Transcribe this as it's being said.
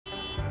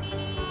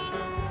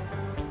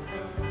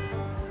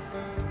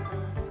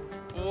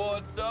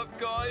What's up,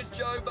 guys?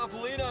 Joe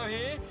Buffalino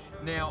here.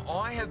 Now,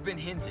 I have been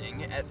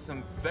hinting at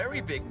some very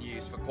big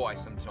news for quite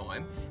some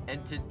time,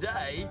 and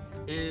today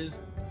is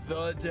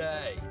the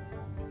day.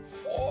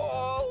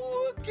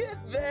 Oh, look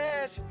at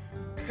that!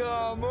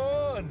 Come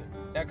on!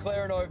 Now,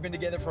 Claire and I have been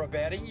together for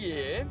about a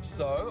year,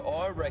 so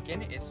I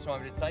reckon it's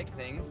time to take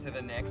things to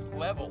the next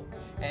level.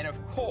 And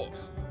of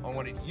course, I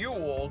wanted you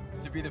all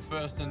to be the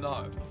first to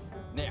know.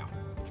 Now,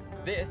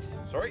 this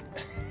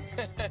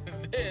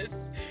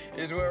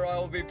is where I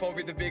will be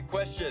popping the big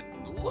question.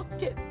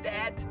 Look at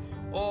that!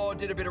 Oh,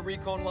 did a bit of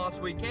recon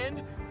last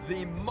weekend.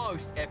 The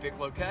most epic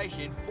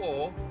location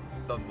for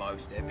the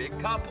most epic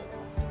couple.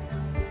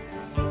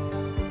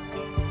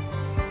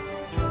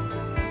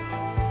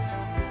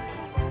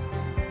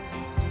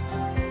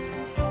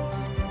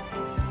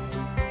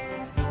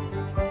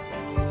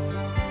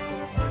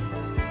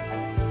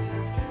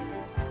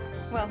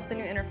 Well, the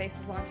new interface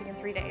is launching in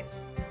 3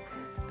 days.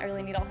 I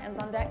really need all hands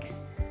on deck.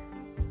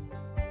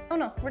 Oh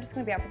no, we're just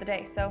gonna be out for the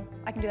day, so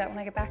I can do that when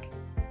I get back.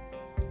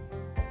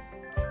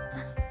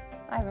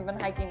 I haven't been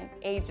hiking in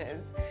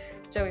ages.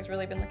 Joey's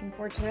really been looking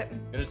forward to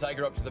it. Gonna take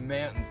her up to the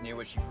mountains near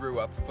where she grew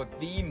up for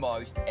the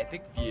most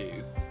epic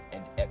view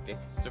and epic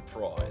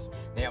surprise.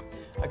 Now,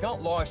 I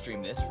can't live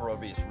stream this for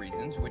obvious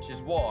reasons, which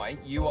is why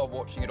you are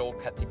watching it all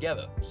cut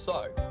together.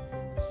 So,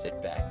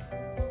 sit back,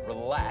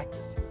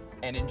 relax,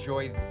 and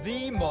enjoy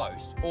the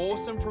most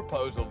awesome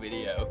proposal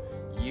video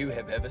you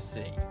have ever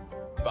seen.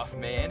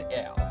 Buffman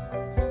out.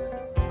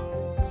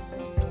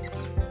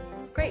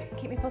 Great,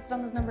 keep me posted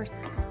on those numbers.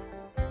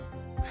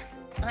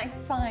 I'm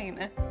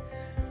fine.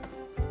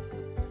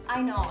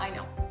 I know.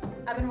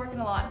 I've been working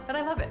a lot, but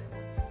I love it.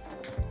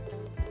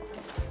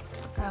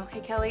 Oh, hey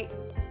Kelly,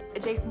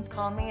 Jason's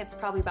calling me. It's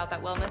probably about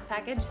that wellness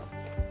package.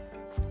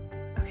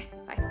 Okay,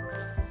 bye.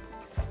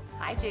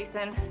 Hi,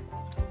 Jason.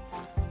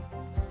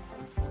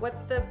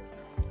 What's the...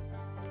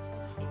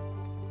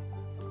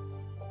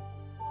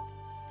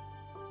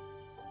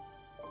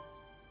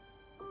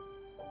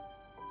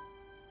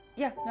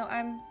 Yeah, no,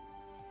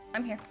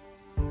 I'm here.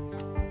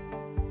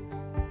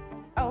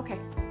 Oh, okay.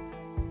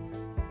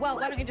 Well,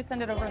 why don't you just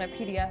send it over in a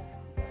PDF,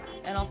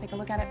 and I'll take a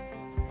look at it.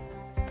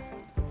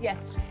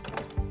 Yes.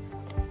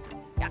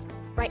 Yeah,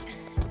 right.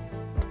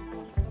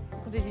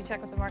 Well, did you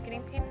check with the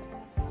marketing team?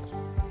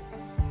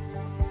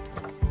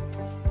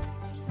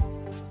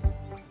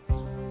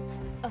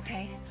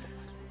 Okay.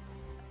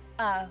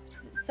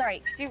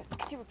 Sorry,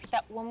 could you repeat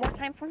that one more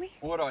time for me?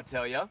 What'd I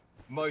tell ya?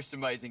 Most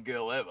amazing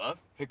girl ever.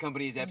 Her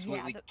company is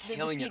absolutely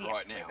killing it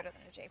right now.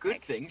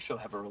 Good thing she'll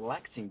have a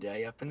relaxing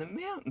day up in the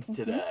mountains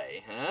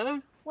today,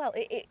 huh? Well,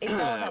 it's all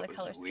about the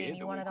color scheme.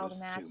 You want it all to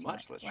match. Too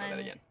much. Let's try that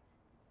again.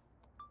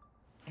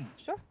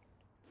 Sure.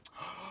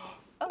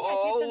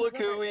 Oh, look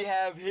who we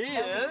have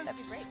here. That'd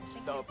be great.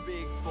 Thank the you.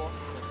 big boss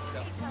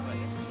herself. It's time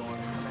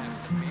to come out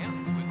to the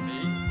mountains with me.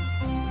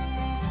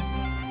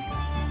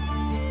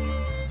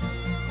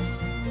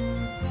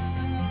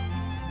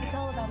 It's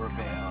all about We're the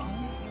color about scheme.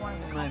 You want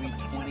to maybe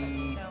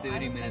 20,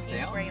 30 minutes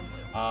out. Gray and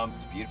blue.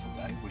 It's a beautiful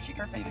day. Wish you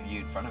could see the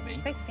view in front of me.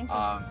 Great, thank you.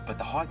 But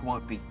the hike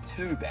won't be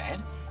too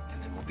bad,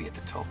 and then we'll be at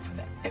the top for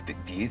that epic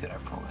view that I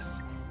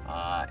promised.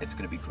 It's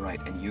going to be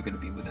great, and you're going to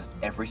be with us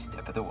every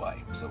step of the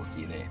way. So we'll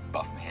see you there.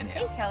 Buffman out.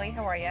 Hey, Kelly,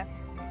 how are you?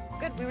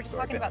 Good. We were just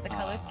talking about the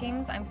color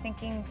schemes. I'm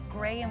thinking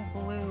gray and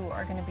blue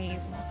are going to be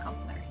most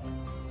complimentary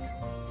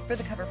for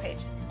the cover page.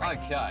 Right?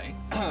 Okay.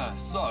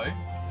 So,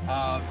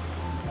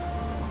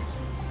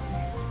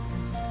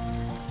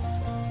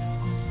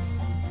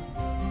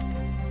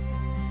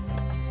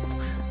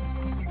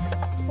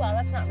 Well,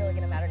 that's not really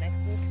going to matter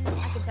next week. So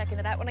I can check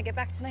into that when I get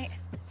back tonight.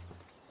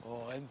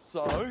 oh, and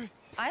so?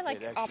 I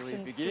like It actually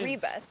option begins. 3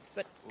 best,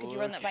 but could you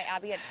run that by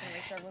Abby? I just want to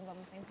make sure everyone's on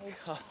the same page.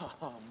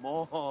 Come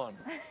on.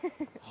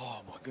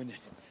 Oh, my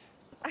goodness.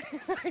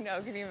 I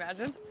know, can you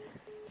imagine?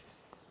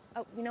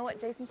 Oh, you know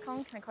what? Jason's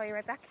calling. Can I call you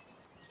right back?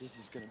 This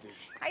is going to be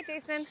Hi,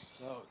 Jason.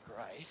 so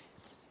great.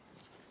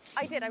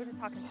 I did. I was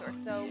just talking to her.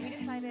 So we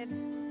decided...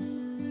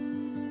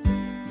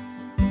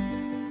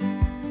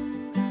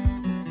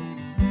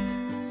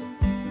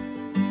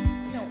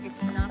 No,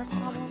 it's not a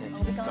problem.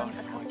 I'll be gone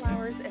a couple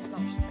hours at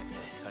most.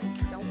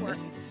 Don't worry.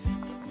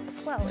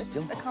 Well, it's a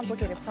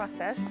complicated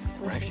process.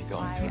 We're actually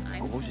going through a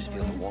gorgeous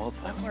field of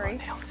wildflowers right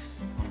now.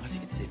 I don't know if you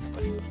can see this,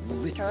 but it's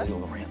literally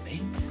all around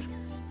me.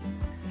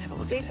 Have a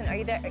look Jason, at that. are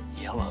you there?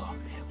 Yellow. How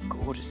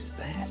gorgeous is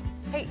that?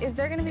 Hey, is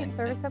there going to be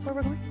service up where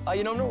we're going?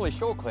 You know, I'm not really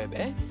sure, Claire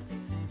Bear.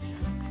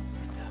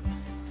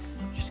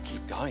 Just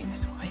keep going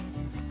this way.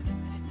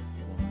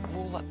 And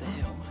all up the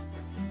hill.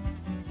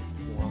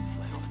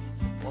 Wildflowers,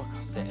 like I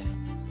said,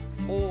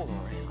 all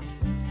around.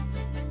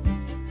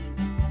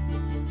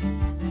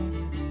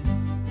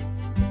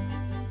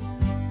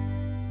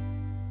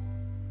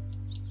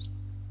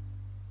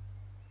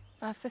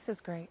 Buff, this is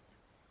great.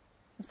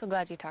 I'm so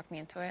glad you talked me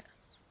into it.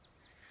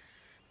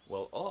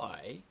 Well,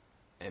 I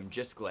am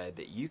just glad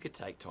that you could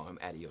take time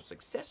out of your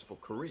successful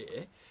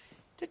career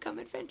to come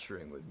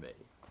adventuring with me.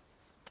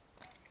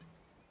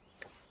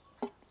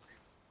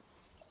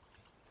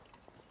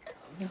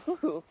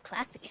 Ooh,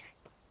 classy.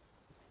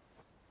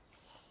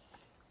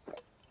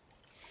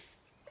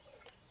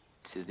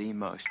 the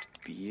most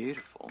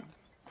beautiful,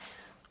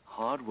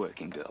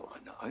 hard-working girl I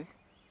know.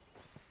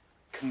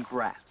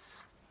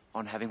 Congrats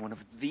on having one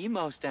of the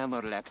most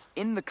downloaded apps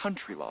in the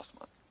country last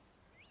month.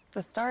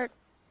 To start.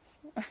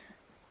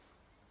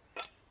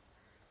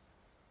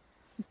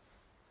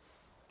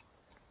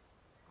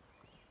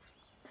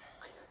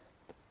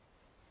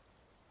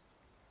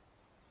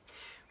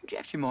 Would you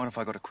actually mind if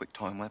I got a quick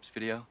time-lapse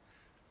video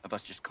of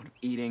us just kind of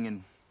eating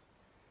and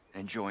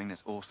enjoying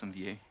this awesome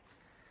view?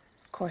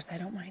 Of course, I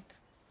don't mind.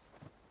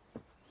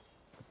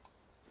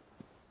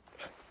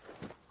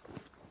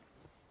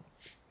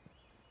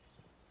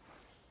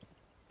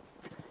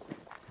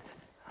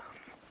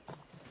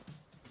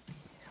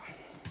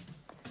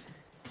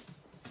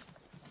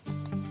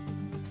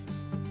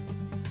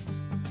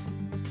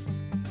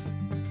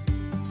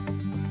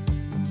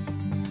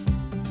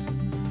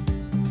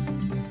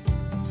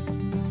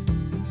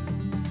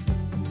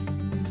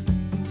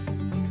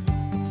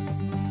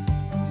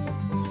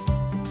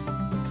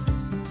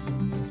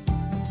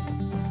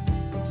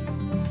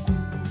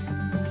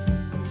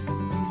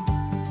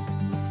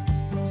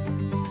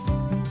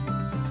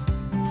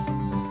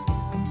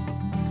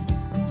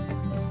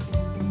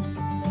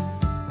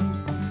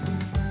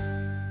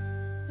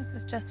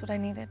 Just what I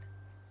needed.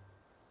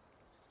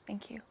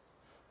 Thank you.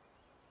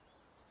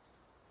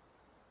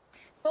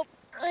 Well,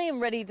 I am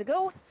ready to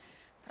go.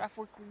 But I've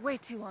worked way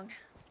too long.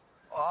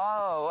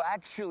 Oh,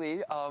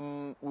 actually,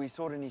 we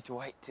sort of need to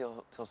wait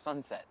till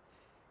sunset.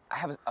 I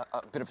have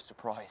a bit of a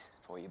surprise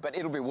for you, but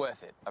it'll be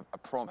worth it, I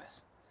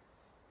promise.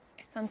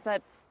 Is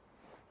sunset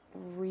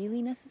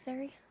really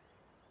necessary?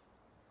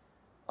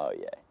 Oh,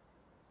 yeah.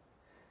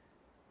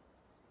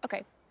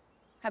 Okay,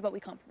 how about we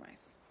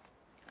compromise?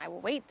 I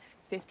will wait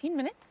 15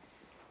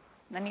 minutes,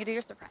 then you do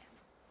your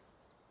surprise.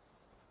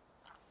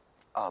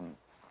 Well,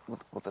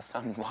 the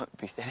sun won't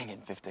be setting in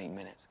 15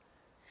 minutes.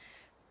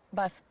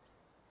 Buff,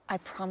 I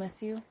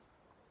promise you,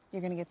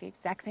 you're gonna get the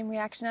exact same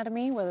reaction out of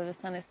me, whether the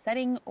sun is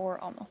setting or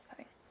almost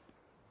setting.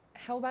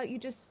 How about you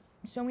just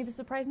show me the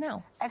surprise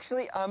now?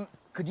 Actually,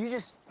 could you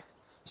just,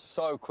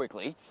 so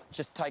quickly,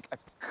 just take a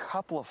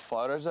couple of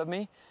photos of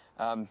me?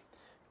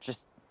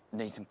 Just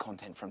need some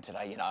content from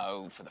today, you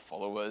know, for the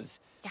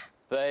followers. Yeah.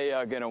 They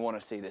are gonna want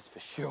to see this for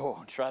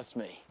sure, trust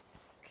me.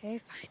 Okay,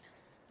 fine.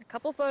 A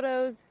couple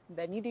photos,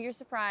 then you do your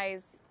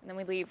surprise, and then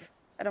we leave.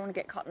 I don't want to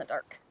get caught in the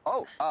dark.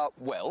 Oh,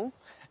 well,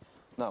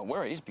 no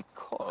worries,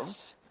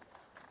 because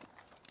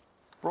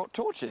brought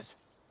torches.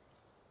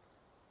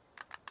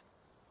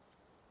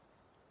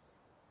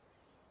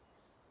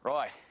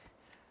 Right.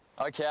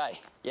 Okay,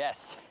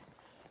 yes.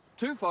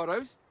 2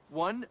 photos.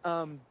 One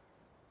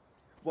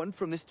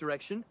from this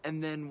direction,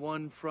 and then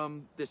one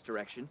from this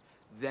direction.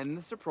 Then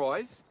the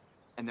surprise,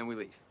 and then we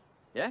leave.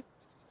 Yeah?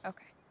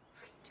 Okay.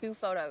 2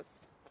 photos.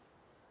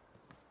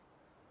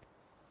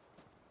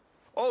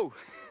 Oh,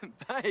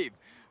 babe,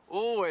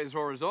 always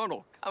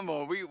horizontal. Come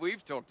on,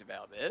 we've talked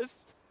about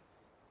this.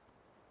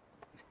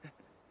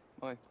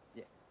 Oh,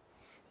 yeah.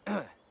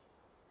 Let's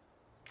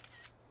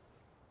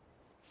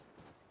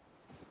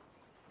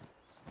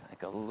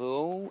take a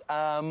little.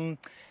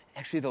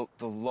 Actually,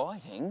 the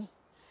lighting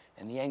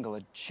and the angle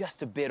are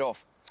just a bit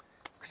off.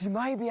 Could you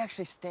maybe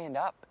actually stand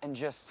up and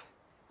just,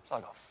 it's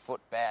like a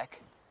foot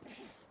back.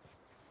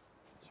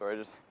 Sorry,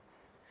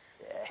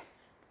 yeah.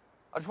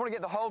 I just want to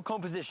get the whole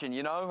composition,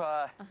 you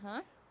know?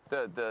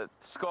 The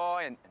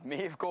sky and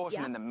me, of course,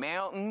 Yeah. and then the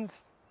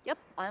mountains. Yep,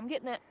 I'm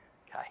getting it.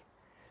 Okay.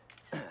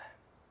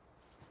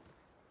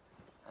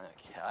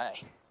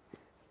 Okay.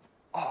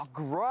 Oh,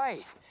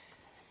 great.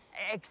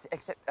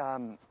 Except,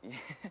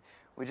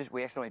 we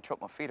accidentally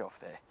chopped my feet off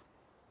there.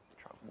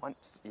 Try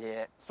once,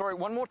 yeah. Sorry,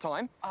 one more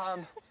time.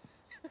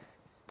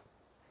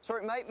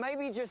 Sorry,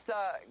 maybe just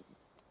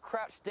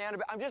crouch down a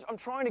bit. I'm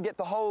trying to get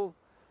the whole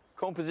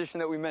composition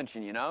that we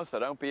mentioned, you know, so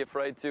don't be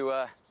afraid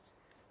to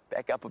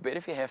back up a bit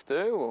if you have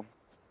to, or...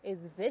 Is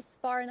this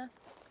far enough?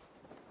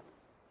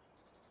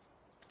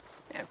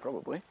 Yeah,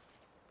 probably.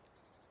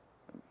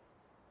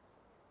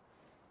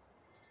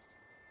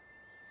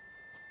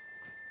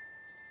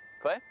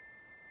 Claire?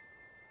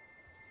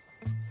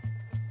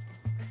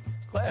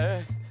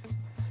 Claire?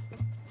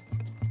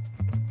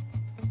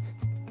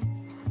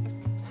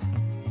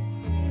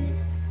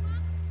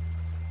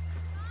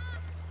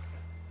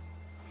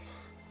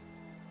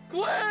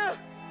 Claire!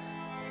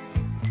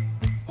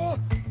 Oh.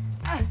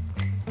 Ah.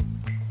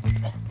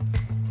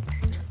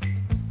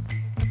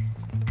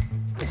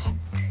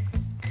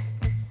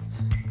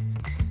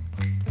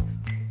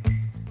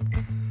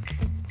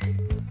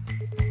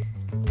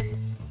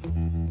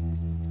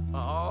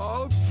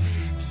 Oh,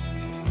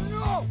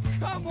 no!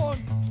 Come on,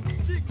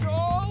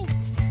 Sicko!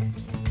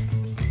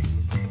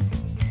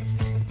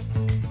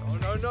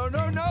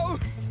 No.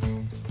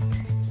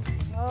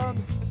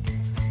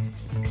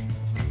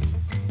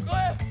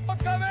 Claire, I'm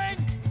coming!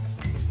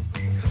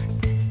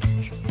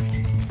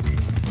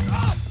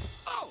 Ah!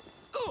 Oh!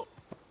 Oh!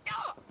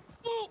 Ah!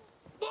 Oh!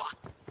 Ah!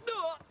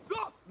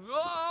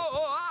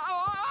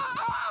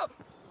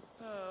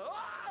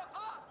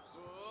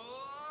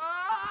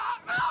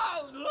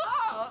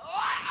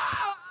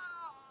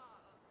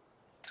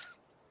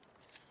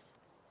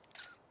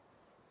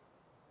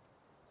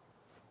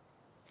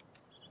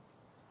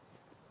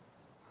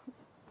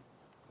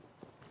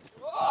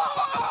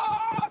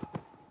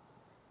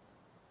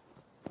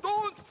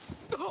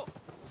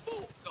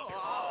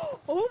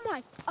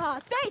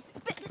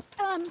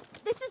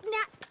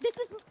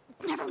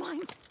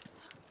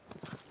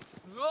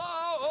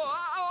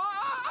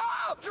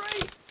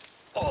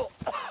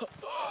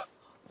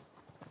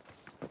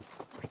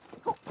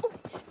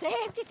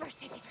 first,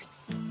 safety first.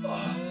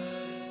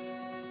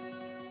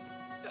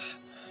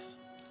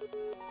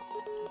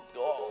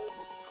 Oh,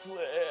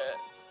 Claire.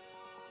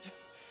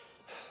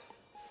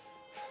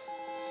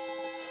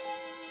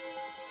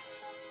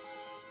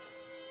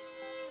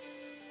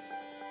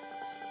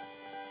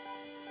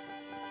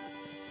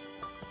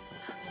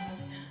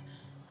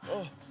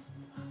 Oh,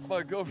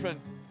 my girlfriend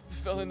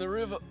fell in the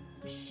river.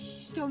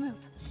 Shh, don't move.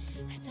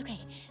 That's okay.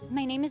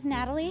 My name is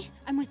Natalie.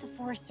 I'm with the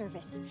Forest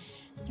Service.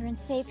 You're in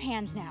safe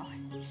hands now.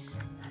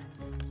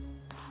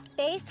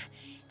 Base,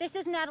 this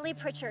is Natalie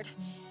Pritchard.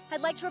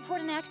 I'd like to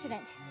report an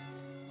accident.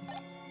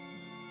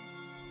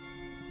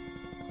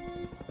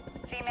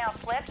 Female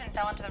slipped and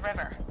fell into the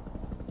river.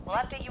 We'll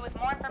update you with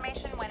more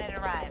information when it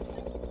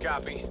arrives.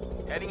 Copy.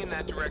 Heading in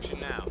that direction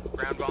now.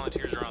 Ground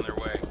volunteers are on their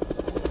way.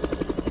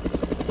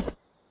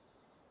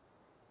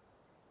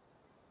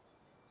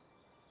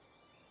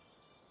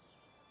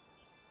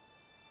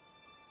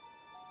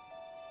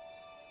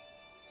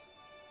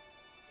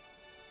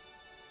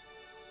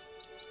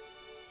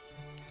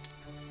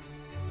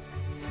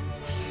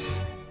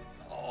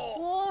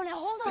 Oh, now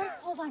hold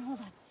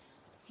on.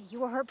 You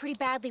were hurt pretty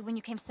badly when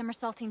you came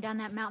somersaulting down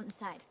that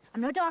mountainside.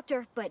 I'm no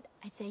doctor, but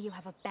I'd say you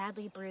have a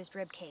badly bruised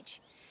rib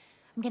cage.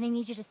 I'm gonna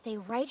need you to stay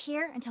right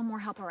here until more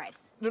help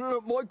arrives.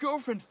 No, my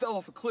girlfriend fell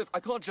off a cliff.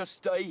 I can't just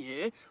stay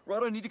here,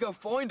 right? I need to go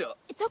find her.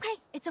 It's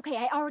okay.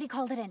 I already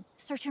called it in.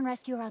 Search and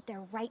rescue are out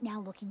there right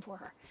now looking for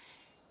her.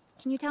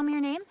 Can you tell me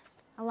her name,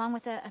 along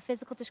with a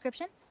physical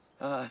description?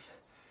 Yeah,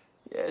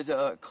 it's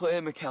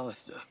Claire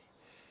McAllister.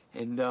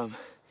 And, well,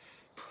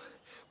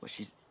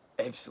 she's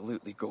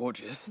absolutely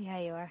gorgeous. Yeah,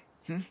 you are.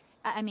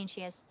 I mean,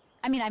 she is.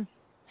 I mean, I'm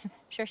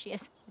sure she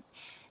is.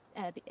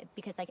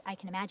 Because I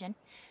can imagine.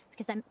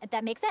 Because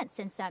that makes sense,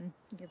 since,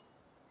 you're...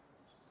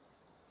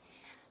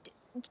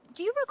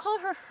 Do you recall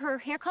her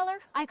hair color,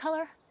 eye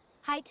color,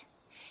 height?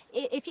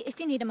 If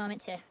you need a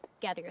moment to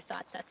gather your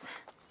thoughts, that's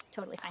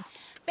totally fine.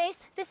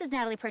 Base, this is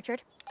Natalie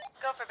Pritchard.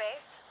 Go for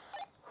base.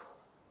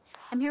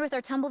 I'm here with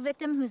our tumble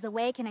victim, who's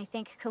awake and I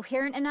think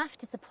coherent enough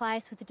to supply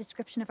us with a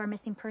description of our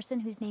missing person,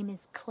 whose name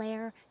is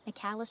Claire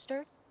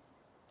McAllister.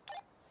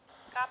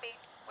 Copy.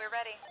 We're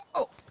ready.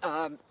 Oh,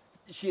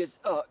 she has,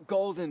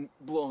 golden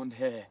blonde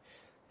hair.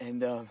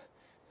 And,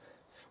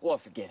 well, I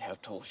forget how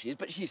tall she is,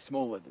 but she's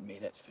smaller than me,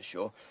 that's for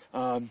sure.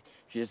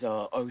 She has,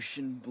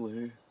 ocean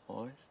blue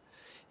eyes.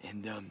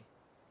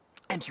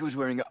 And she was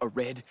wearing a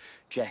red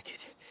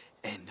jacket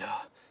and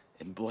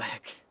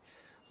black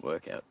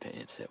workout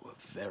pants that were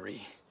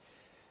very,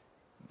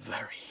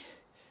 very,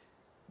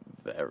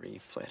 very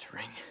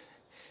flattering.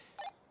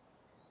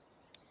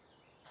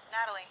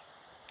 Natalie,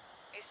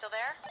 are you still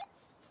there?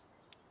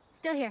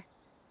 Still here.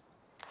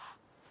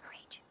 Her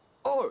age.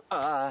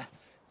 Oh,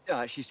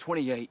 she's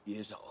 28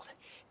 years old.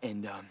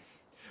 And,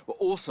 well,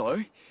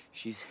 also,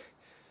 she's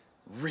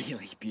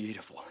really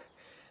beautiful.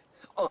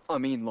 I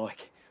mean,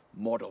 like,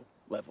 model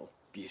level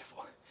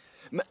beautiful.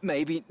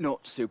 Maybe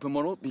not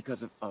supermodel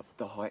because of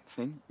the height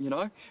thing, you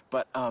know?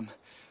 But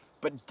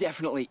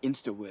definitely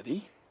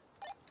Insta-worthy.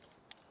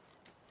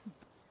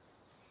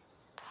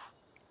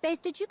 Base,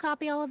 did you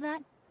copy all of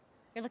that?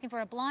 You're looking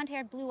for a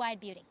blonde-haired, blue-eyed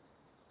beauty.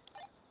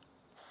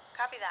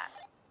 Copy that.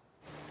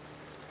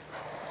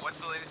 What's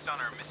the latest on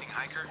our missing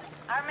hiker?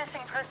 Our missing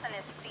person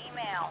is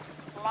female.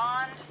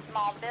 Blonde,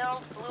 small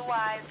build, blue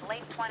eyes,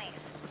 late 20s.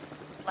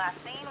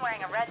 Last seen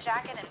wearing a red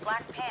jacket and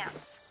black pants.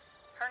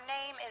 Her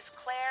name is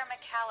Claire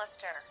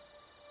McAllister.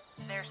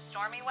 There's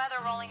stormy weather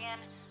rolling in,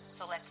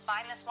 so let's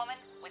find this woman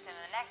within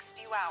the next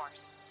few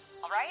hours.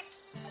 All right?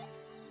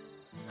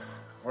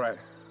 All right,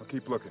 I'll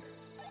keep looking.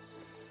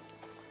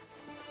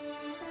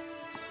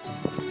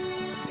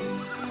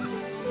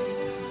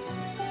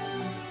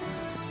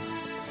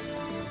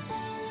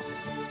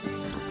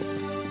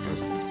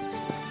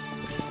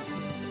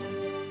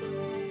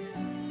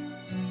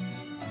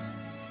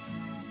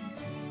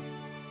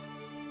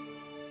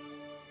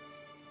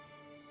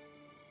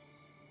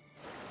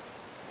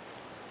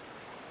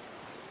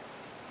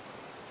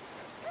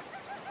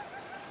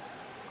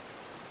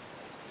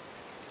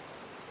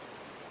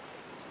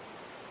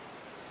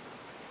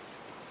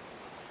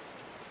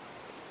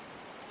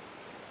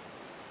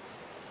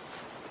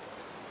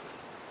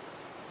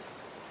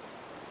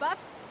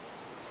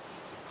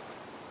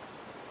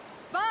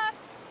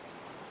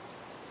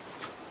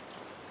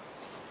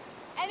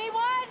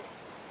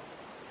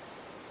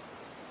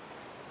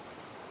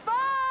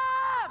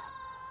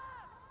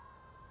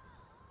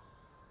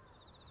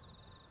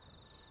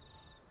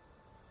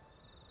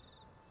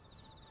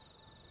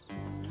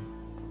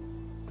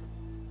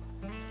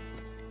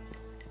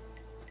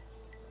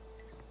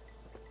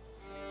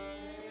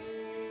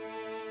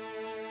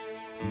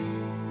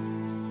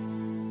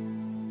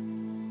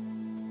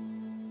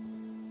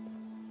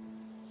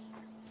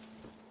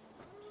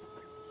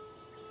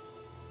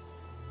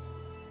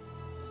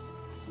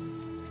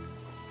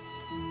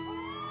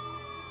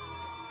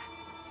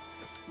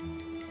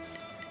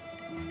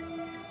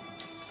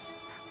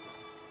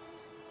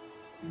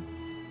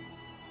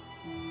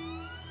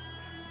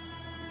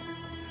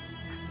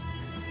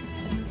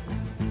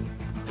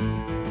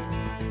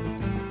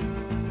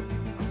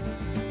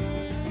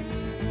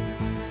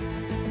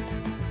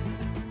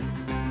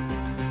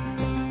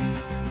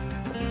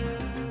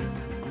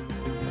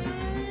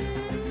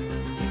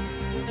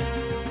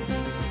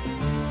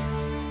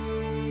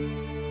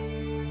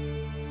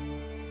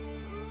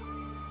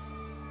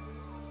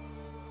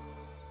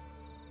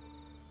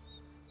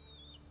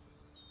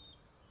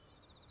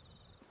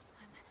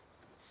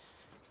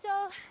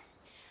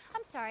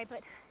 sorry,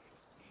 but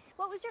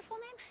what was your full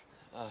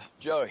name?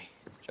 Joey.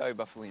 Joey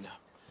Buffalino.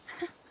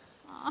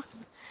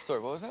 Sorry,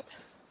 what was that?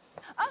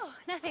 Oh,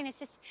 nothing. It's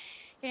just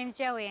your name's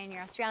Joey and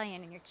you're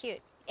Australian and you're cute.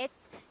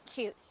 It's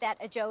cute that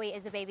a Joey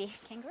is a baby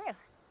kangaroo.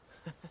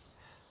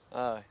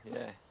 Oh,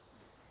 yeah.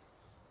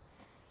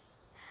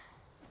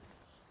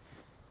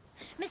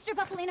 Mr.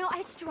 Buffalino,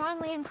 I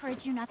strongly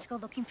encourage you not to go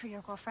looking for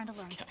your girlfriend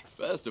alone. Okay,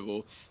 first of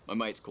all, my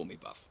mates call me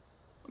Buff.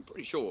 I'm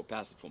pretty sure we're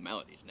past the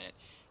formalities, Nat.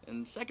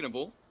 And second of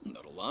all, I'm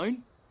not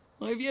alone.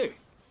 I have you.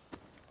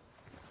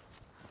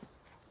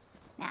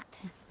 Nat.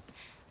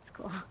 It's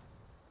cool.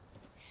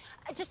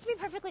 Just to be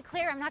perfectly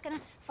clear, I'm not gonna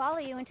follow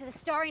you into the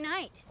starry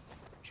night.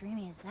 As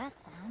dreamy as that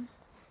sounds.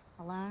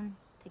 Alone,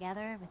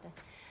 together, with the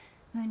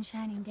moon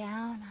shining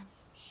down on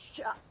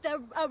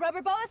the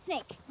rubber boa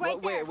snake. Right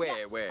there.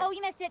 Where? Oh,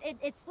 you missed it.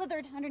 It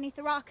slithered underneath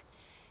the rock.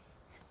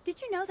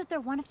 Did you know that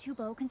they're one of 2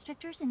 boa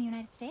constrictors in the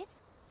United States?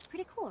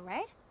 Pretty cool,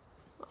 right?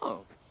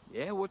 Oh,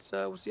 yeah? What's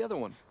the other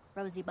one?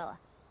 Rosy boa.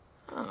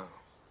 Oh.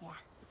 Yeah.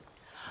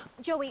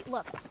 Joey,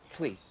 look.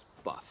 Please,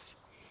 Buff.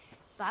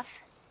 Buff,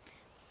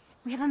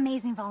 we have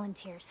amazing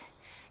volunteers,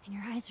 and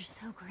your eyes are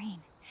so green.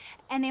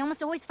 And they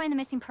almost always find the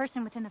missing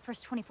person within the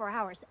first 24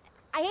 hours.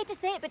 I hate to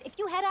say it, but if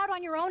you head out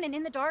on your own and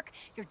in the dark,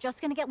 you're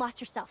just gonna get lost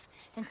yourself.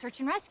 Then search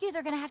and rescue,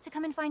 they're gonna have to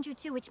come and find you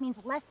too, which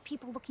means less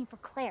people looking for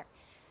Claire.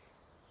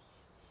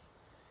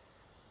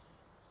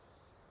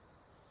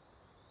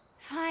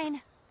 Fine.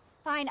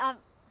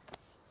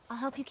 I'll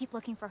help you keep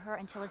looking for her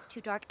until it's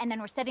too dark, and then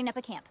we're setting up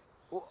a camp.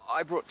 Well,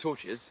 I brought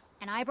torches.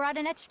 And I brought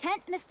an extra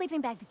tent and a sleeping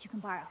bag that you can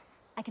borrow.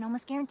 I can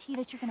almost guarantee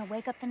that you're gonna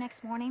wake up the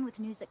next morning with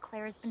news that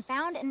Claire has been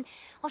found, and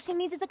all she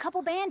needs is a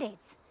couple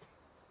band-aids.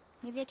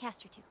 Maybe a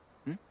cast or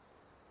 2.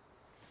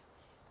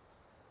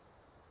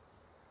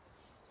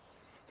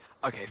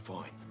 Okay,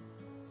 fine.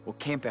 We'll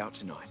camp out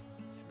tonight.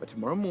 But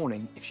tomorrow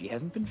morning, if she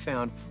hasn't been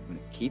found, I'm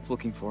gonna keep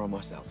looking for her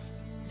myself.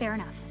 Fair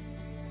enough.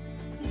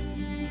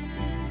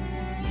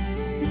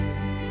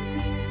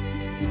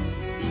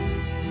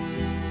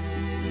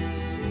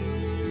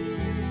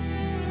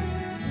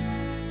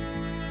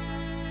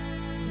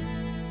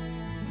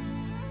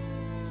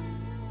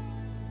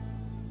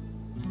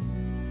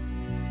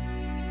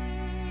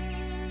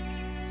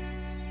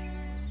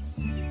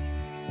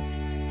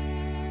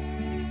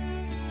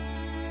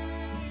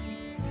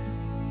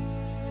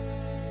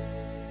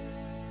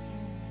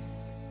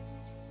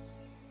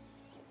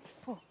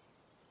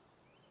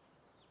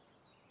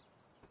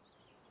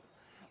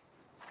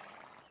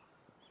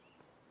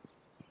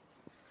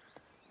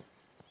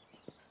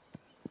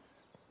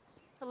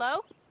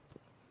 Hello?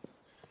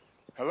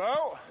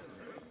 Hello?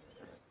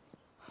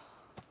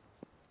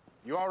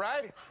 You all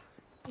right?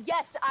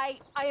 Yes, I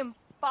am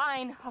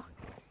fine. Oh,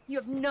 you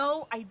have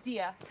no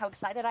idea how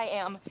excited I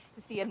am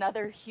to see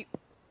another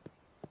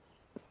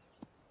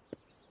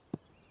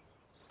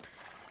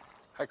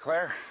Hi,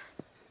 Claire.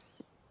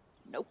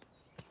 Nope.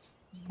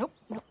 Nope.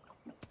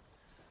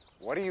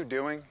 What are you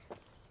doing?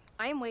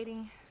 I am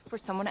waiting for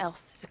someone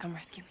else to come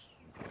rescue me.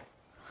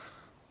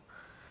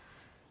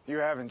 You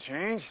haven't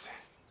changed.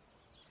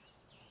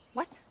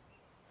 What?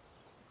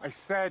 I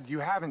said you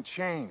haven't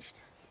changed.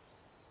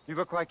 You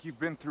look like you've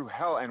been through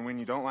hell, and when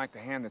you don't like the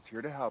hand that's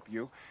here to help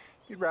you,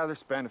 you'd rather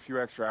spend a few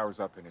extra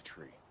hours up in a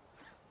tree.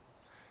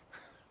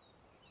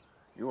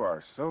 You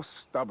are so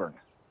stubborn.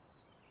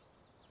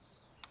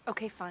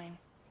 Okay, fine.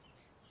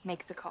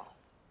 Make the call.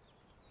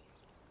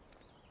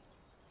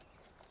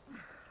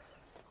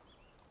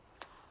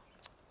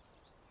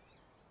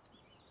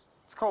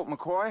 It's Colt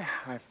McCoy.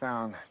 I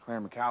found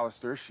Claire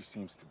McAllister. She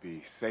seems to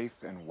be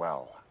safe and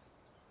well.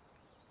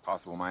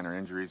 Possible minor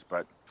injuries,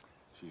 but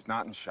she's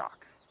not in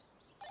shock.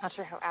 Not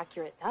sure how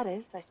accurate that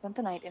is. I spent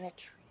the night in a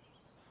tree.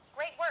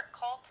 Great work,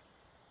 Colt.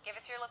 Give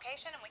us your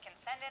location and we can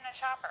send in a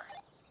chopper.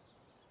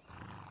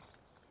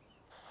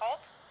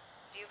 Colt,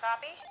 do you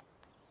copy?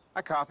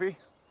 I copy.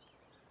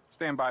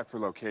 Stand by for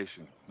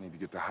location. Need to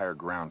get to higher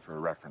ground for a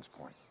reference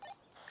point.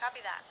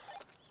 Copy that.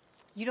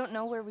 You don't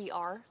know where we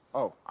are?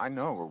 Oh, I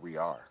know where we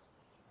are.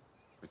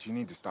 But you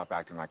need to stop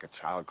acting like a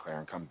child, Claire,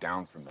 and come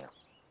down from there.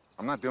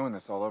 I'm not doing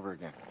this all over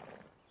again.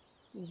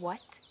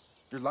 What?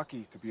 You're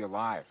lucky to be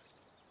alive.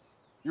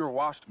 You were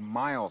washed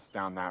miles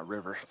down that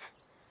river. It's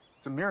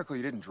a miracle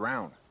you didn't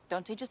drown.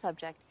 Don't change the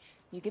subject.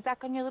 You get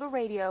back on your little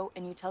radio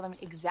and you tell them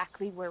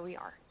exactly where we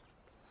are.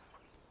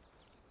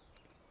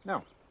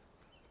 No.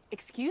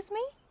 Excuse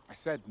me? I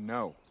said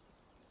no.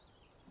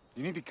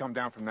 You need to come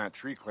down from that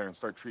tree, Claire, and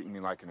start treating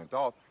me like an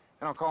adult,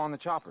 and I'll call on the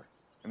chopper,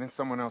 and then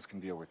someone else can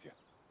deal with you.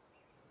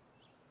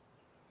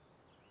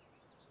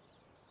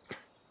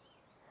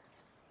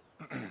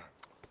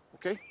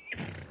 Okay?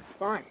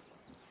 Fine.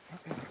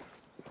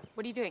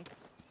 What are you doing?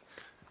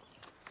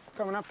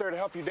 Coming up there to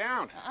help you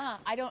down.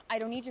 I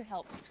don't need your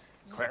help.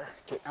 Claire,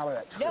 get out of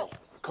that tree. No.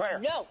 Claire.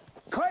 No.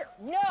 Claire.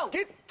 No.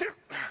 Get to...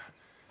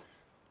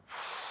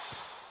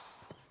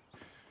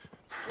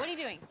 What are you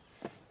doing?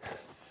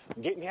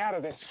 Get me out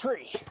of this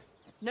tree.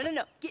 No.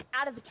 Get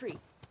out of the tree.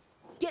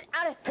 Get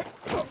out of...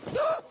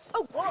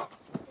 Oh!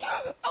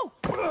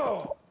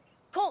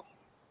 Colt!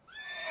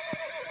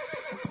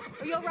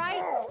 Are you all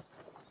right?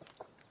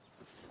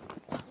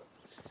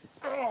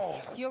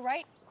 You all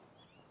right?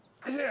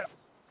 Yeah,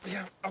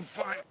 I'm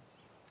fine.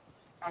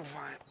 I'm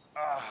fine.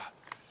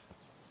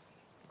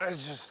 I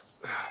just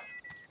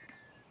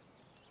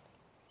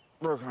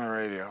broke my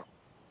radio.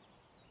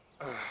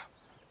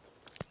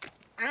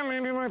 And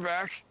maybe my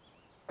back.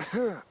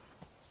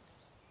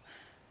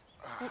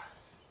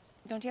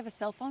 Don't you have a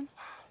cell phone?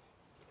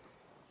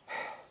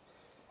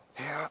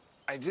 Yeah,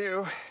 I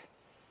do.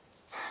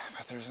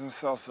 But there's no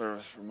cell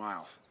service for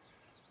miles.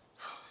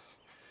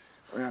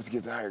 We're gonna have to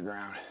get to higher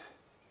ground.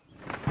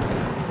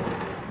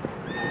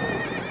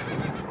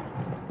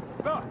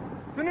 Bella!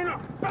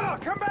 No! Bella,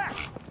 come back!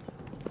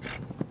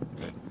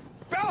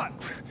 Bella!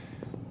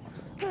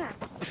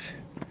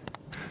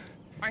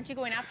 Aren't you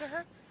going after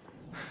her?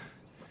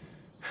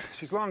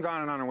 She's long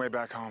gone and on her way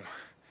back home.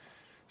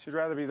 She'd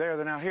rather be there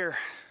than out here.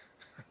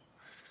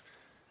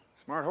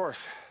 Smart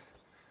horse.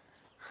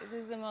 This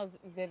is the most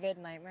vivid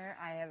nightmare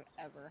I have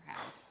ever had.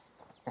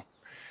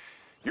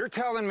 You're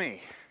telling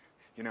me.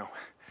 You know,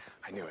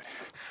 I knew it.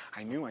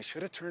 I knew I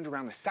should have turned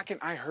around the second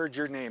I heard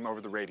your name over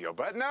the radio,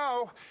 but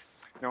no.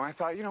 No, I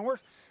thought, you know, we're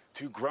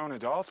two grown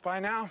adults by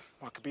now.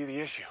 What could be the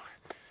issue?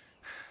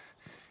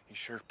 You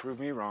sure proved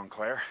me wrong,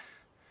 Claire.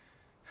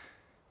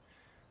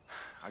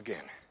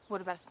 Again. What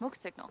about a smoke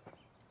signal?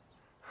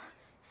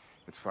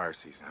 It's fire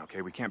season,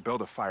 okay? We can't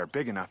build a fire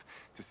big enough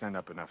to send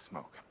up enough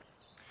smoke.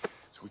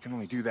 So we can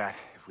only do that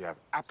if we have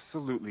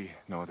absolutely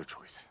no other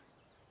choice.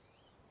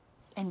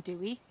 And do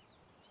we?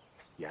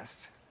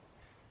 Yes.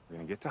 We're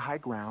gonna get to high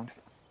ground,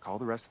 call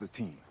the rest of the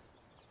team.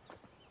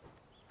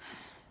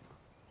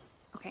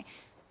 Okay,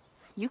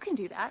 you can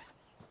do that.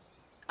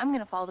 I'm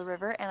gonna follow the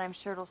river, and I'm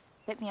sure it'll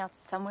spit me out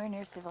somewhere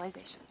near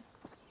civilization.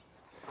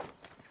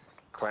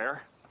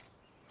 Claire?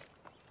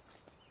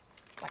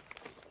 What?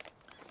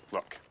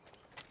 Look.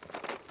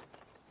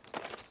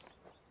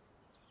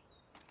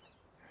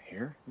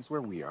 Here is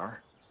where we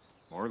are,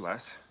 more or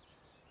less.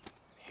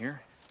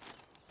 Here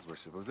is where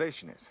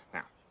civilization is.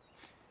 Now,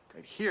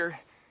 right here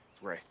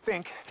is where I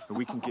think that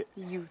we can get...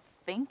 You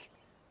think?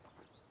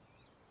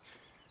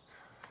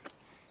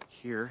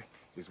 Here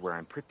is where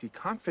I'm pretty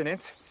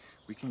confident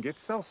we can get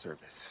cell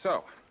service.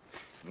 So,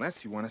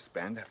 unless you want to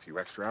spend a few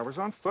extra hours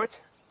on foot,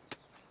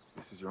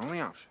 this is your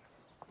only option.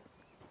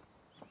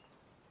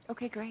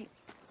 Okay, great.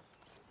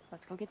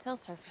 Let's go get cell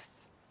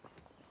service.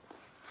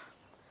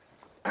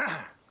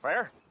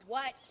 Claire?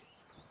 What?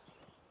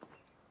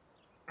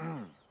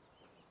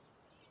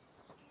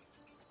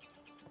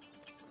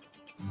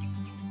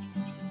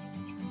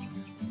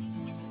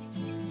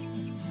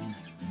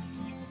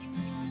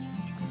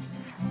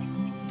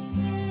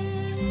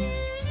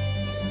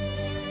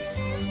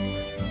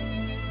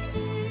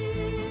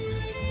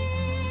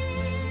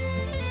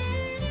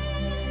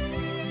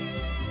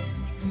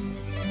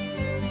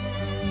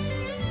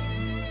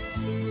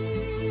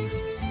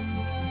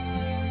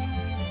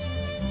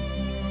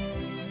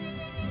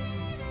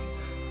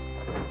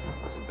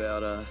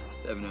 About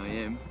 7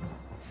 a.m.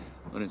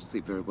 I didn't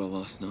sleep very well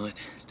last night.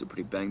 Still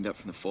pretty banged up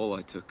from the fall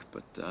I took,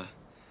 but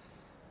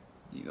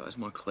you guys,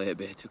 my Claire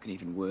Bear took an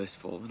even worse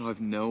fall, and I've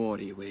no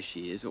idea where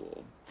she is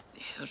or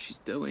how she's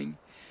doing.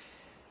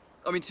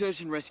 I mean,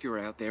 search and rescue are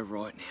out there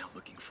right now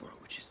looking for her,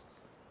 which is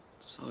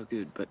so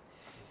good, but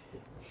I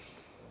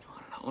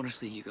don't know,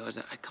 honestly, you guys,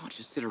 I can't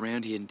just sit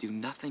around here and do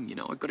nothing, you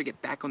know? I've got to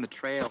get back on the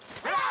trail.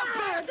 Bear,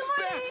 good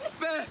morning!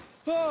 Bear!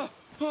 Oh!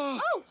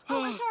 Oh,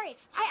 I'm sorry.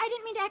 I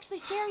didn't mean to actually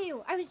scare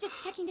you. I was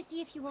just checking to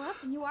see if you were up,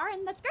 and you are,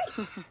 and that's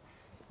great.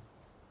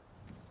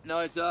 No,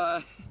 it's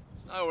no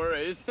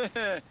worries.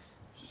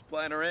 Just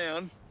playing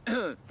around.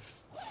 Is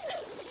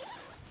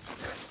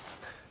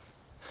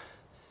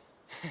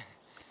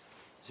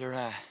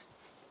there,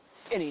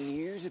 any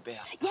news about...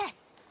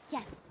 Yes.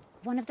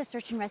 One of the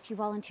search and rescue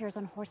volunteers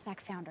on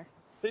horseback found her.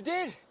 They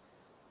did?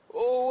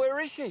 Oh, where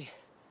is she?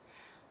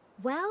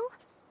 Well,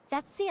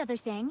 that's the other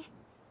thing.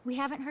 We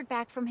haven't heard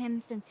back from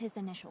him since his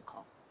initial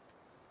call.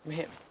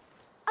 Him?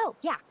 Oh,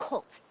 yeah,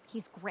 Colt.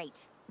 He's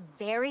great.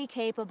 Very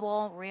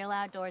capable, real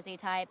outdoorsy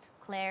type.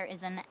 Claire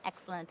is in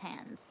excellent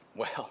hands.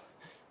 Well,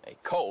 a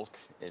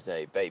colt is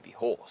a baby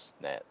horse,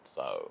 Ned,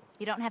 so...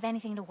 You don't have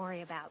anything to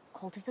worry about.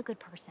 Colt is a good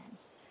person.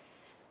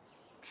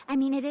 I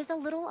mean, it is a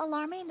little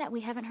alarming that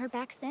we haven't heard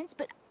back since,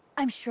 but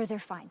I'm sure they're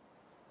fine.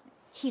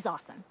 He's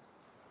awesome.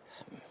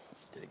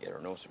 Did it get her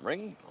an awesome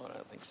ring? I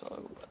don't think so,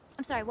 but...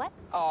 I'm sorry, what?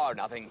 Oh,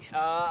 nothing.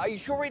 Are you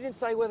sure he didn't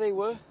say where they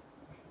were?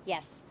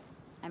 Yes,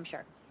 I'm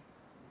sure.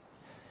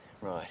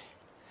 Right.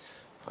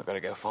 I gotta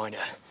go find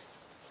her.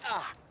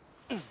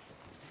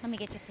 Let me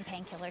get you some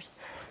painkillers.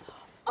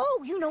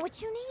 Oh, you know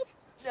what you need?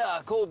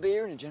 Cold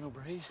beer and a gentle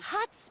breeze.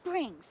 Hot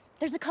springs.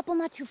 There's a couple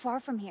not too far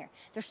from here.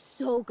 They're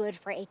so good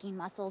for aching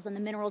muscles, and the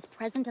minerals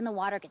present in the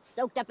water get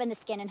soaked up in the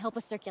skin and help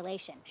with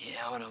circulation.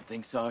 Yeah, I don't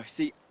think so.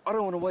 See, I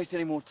don't want to waste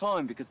any more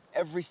time because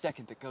every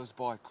second that goes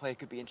by, Claire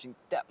could be inching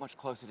that much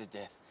closer to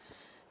death.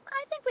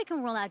 I think we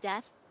can rule out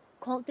death.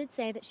 Colt did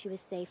say that she was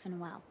safe and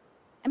well.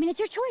 I mean, it's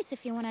your choice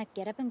if you want to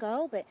get up and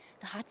go, but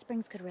the hot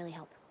springs could really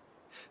help.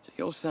 So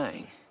you're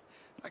saying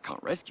I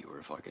can't rescue her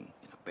if I can,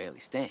 barely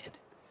stand.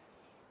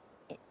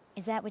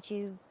 Is that what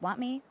you want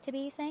me to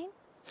be saying?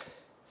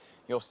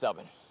 You're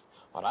stubborn.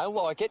 I don't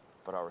like it,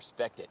 but I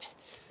respect it.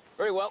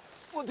 Very well,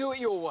 we'll do it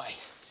your way.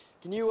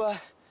 Can you,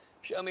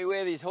 show me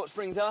where these hot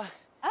springs are?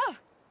 Oh,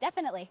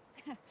 definitely.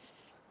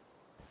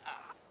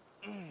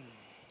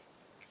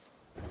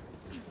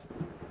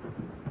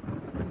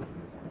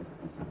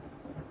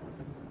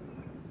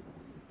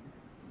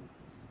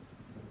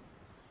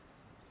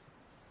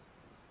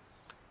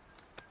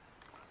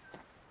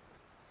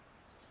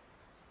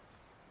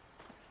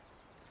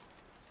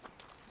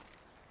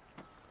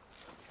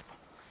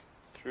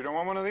 Sure you don't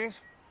want one of these?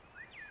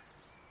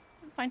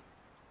 I'm fine.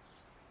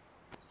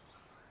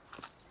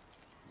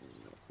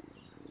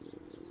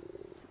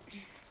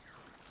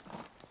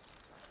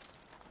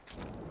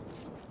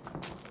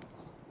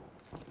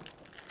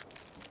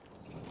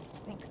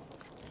 Thanks.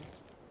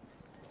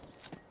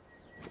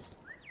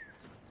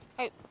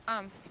 Hey,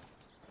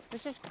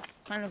 this is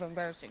kind of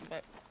embarrassing,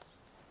 but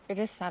it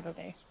is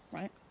Saturday,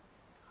 right?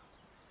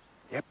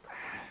 Yep.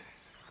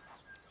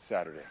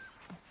 Saturday.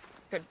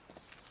 Good.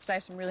 Because I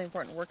have some really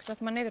important work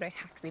stuff Monday that I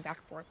have to be back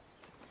for.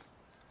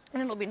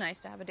 And it'll be nice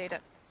to have a day to,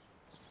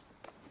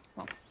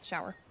 well,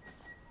 shower.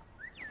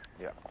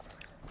 Yeah.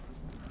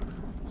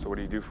 So what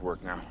do you do for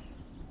work now?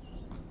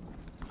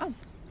 Oh,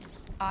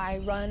 I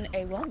run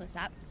a wellness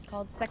app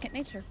called Second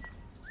Nature.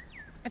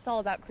 It's all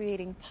about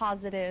creating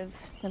positive,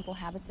 simple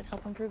habits that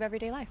help improve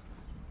everyday life.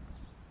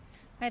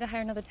 I had to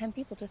hire another 10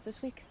 people just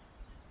this week.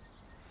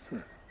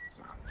 Well,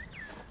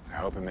 I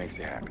hope it makes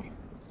you happy.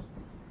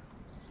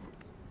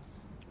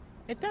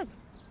 It does.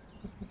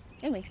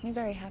 It makes me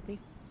very happy.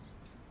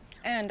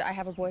 And I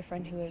have a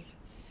boyfriend who is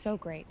so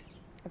great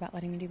about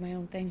letting me do my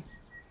own thing.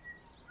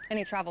 And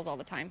he travels all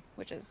the time,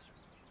 which is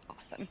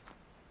awesome.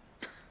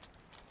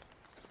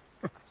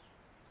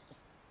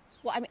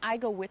 Well, I mean, I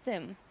go with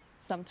him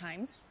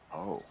sometimes.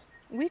 Oh.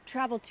 We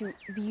travel to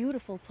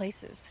beautiful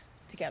places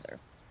together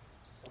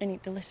and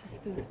eat delicious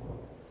food.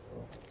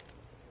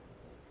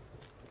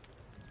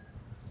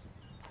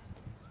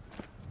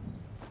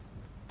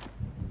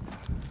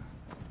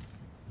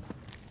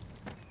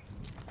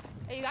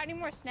 Hey, you got any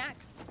more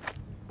snacks?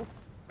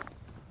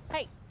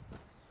 Hey.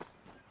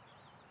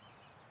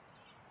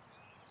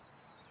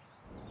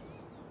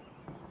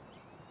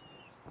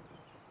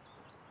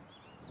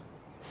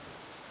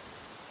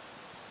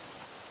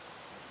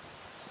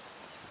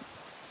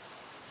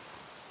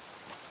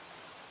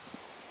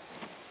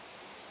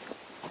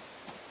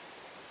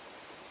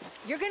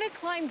 You're gonna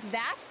climb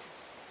that?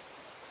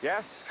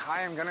 Yes,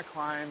 I am gonna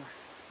climb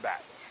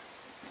that.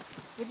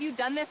 Have you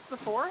done this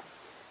before?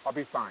 I'll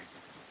be fine.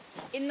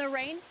 In the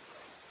rain?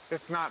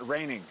 It's not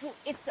raining. Well,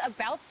 it's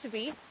about to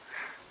be.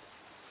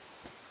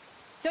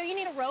 Don't you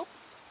need a rope?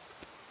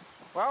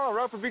 Well, a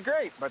rope would be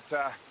great, but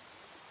I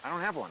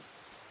don't have one.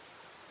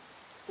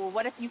 Well,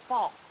 what if you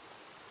fall?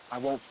 I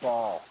won't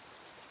fall.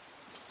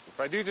 If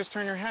I do, just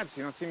turn your head so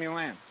you don't see me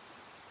land.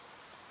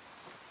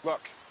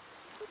 Look,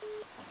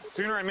 the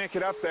sooner I make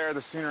it up there,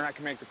 the sooner I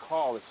can make the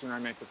call. The sooner I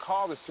make the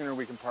call, the sooner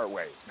we can part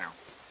ways. Now,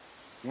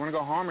 you want to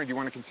go home or do you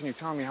want to continue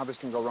telling me how this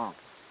can go wrong?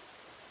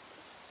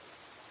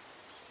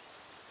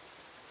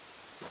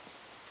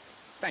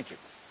 Thank you.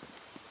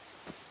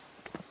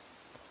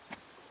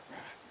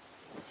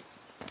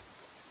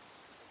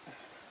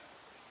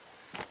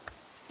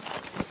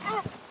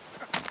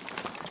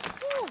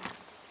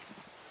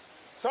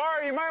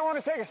 Sorry, you might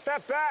want to take a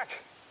step back.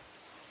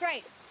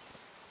 Great.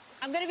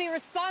 I'm gonna be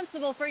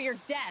responsible for your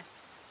death.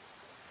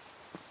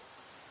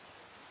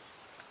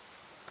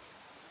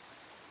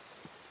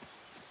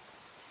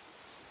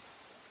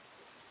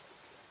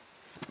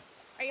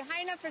 Are you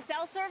high enough for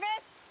cell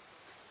service?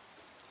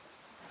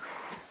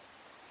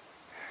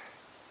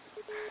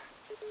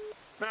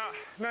 No,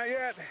 not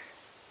yet.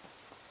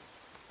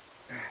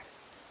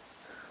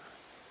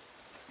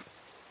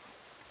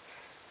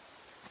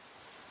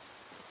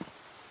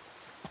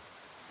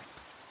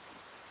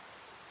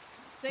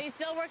 So you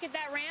still work at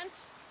that ranch?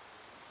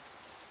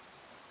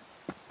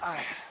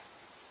 I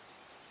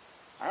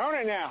own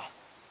it now.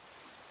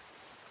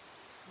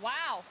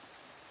 Wow.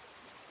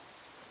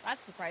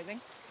 That's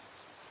surprising.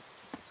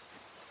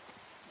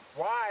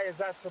 Why is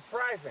that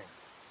surprising?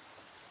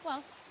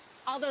 Well,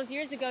 all those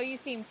years ago, you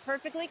seemed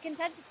perfectly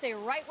content to stay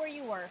right where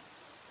you were.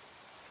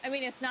 I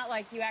mean, it's not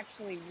like you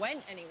actually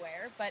went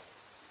anywhere, but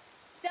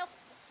still,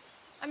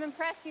 I'm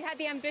impressed you had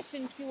the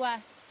ambition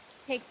to,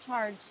 take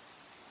charge.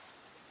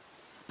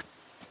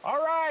 All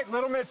right,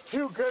 Little Miss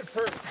Too Good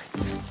for...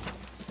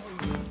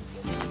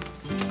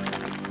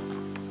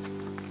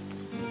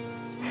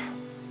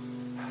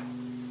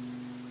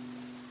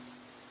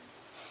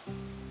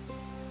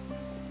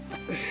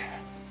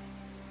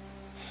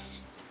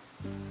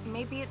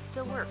 Maybe it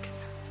still works.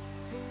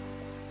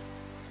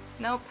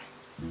 Nope,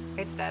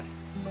 it's dead.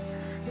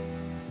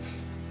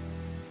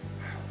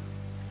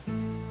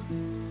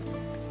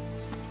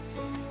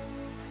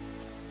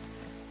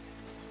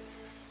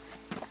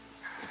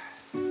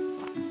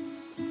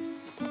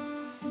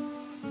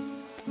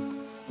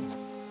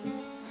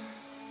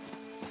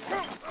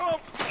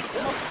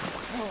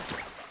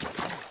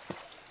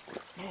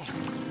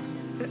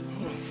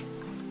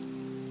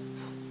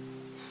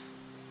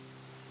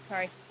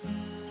 Sorry.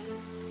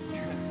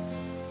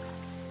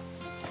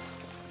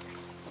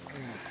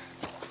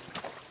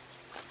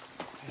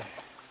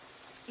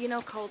 You know,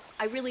 Colt,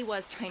 I really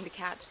was trying to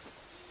catch.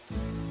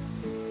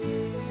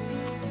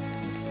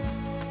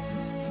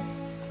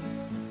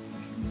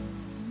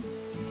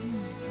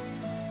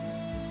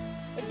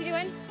 What you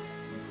doing?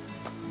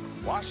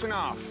 Washing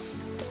off.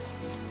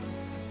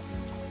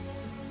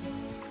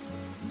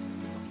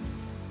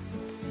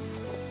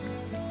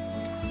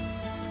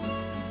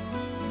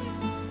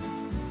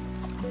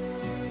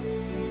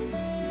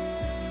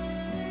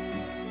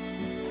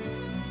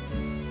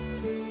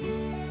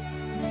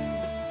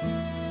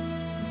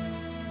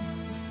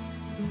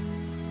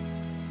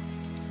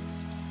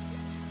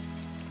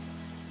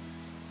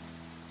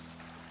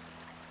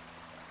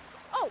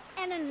 Oh,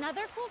 and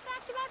another cool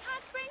fact about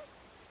hot springs,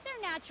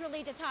 they're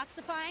naturally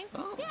detoxifying.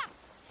 Oh. Yeah.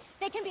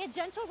 They can be a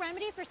gentle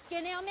remedy for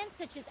skin ailments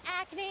such as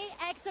acne,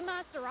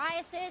 eczema,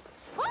 psoriasis.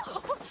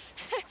 Oh,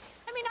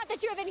 I mean, not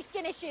that you have any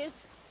skin issues.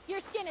 Your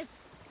skin is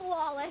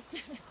flawless.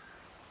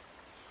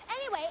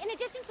 Anyway, in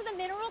addition to the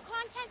mineral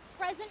content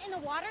present in the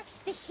water,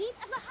 the heat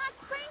of the hot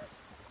springs,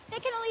 they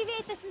can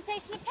alleviate the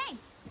sensation of pain.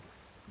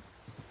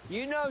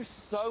 You know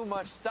so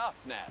much stuff,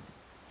 Nat.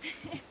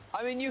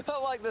 I mean, you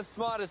are like the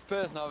smartest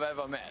person I've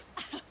ever met.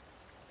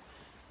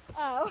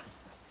 Oh.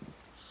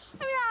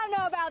 I mean, I don't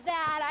know about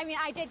that. I mean,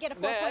 I did get a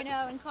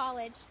 4.0 in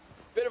college.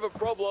 Bit of a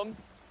problem.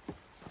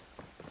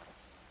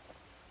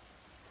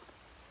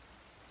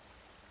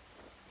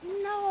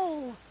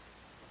 No.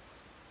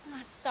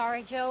 I'm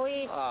sorry,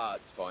 Joey. Ah,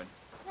 it's fine.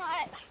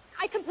 What?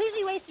 I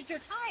completely wasted your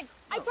time.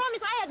 I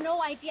promise I had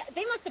no idea.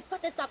 They must have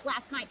put this up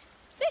last night.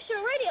 They should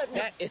have radioed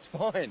me. Nat, it's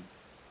fine.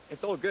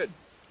 It's all good.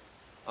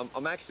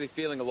 I'm actually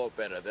feeling a lot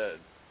better.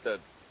 The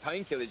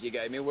painkillers you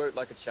gave me worked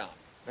like a charm,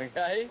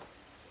 okay?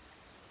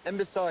 And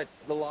besides,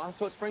 the last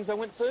hot springs I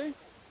went to,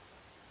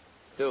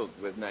 filled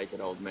with naked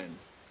old men.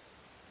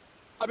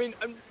 I mean,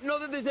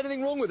 not that there's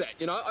anything wrong with that,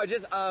 you know? I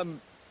just,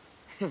 I'm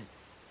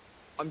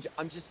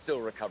just still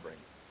recovering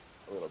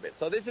a little bit.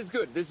 So this is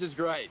good. This is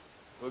great.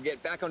 We'll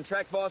get back on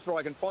track fast so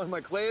I can find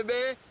my Claire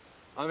bear.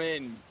 I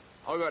mean,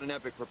 I've got an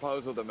epic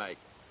proposal to make,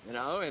 you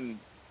know? And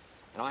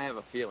I have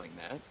a feeling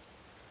that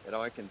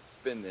I can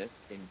spin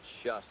this in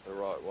just the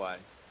right way.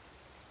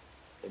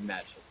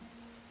 Imagine.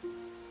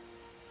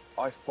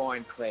 I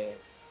find Claire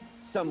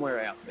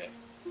somewhere out there.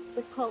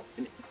 With Colt.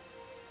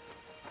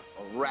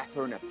 A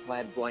wrapper in a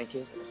plaid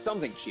blanket or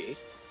something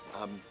cute.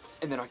 And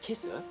then I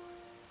kiss her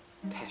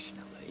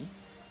passionately.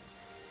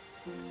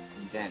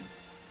 And then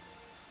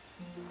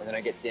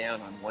I get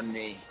down on one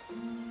knee.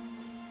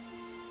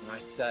 And I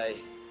say,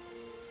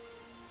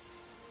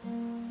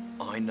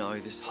 I know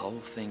this whole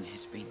thing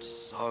has been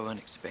so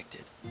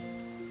unexpected,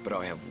 but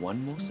I have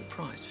one more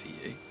surprise for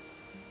you.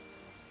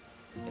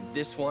 And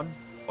this one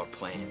I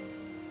planned.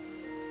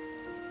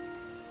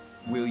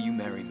 Will you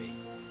marry me?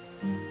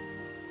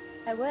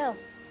 I will.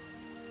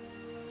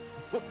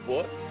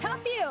 What?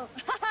 Help you!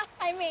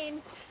 I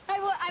mean, I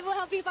will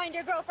help you find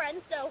your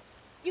girlfriend so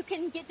you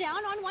can get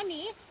down on one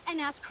knee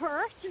and ask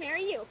her to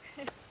marry you.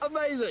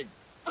 Amazing!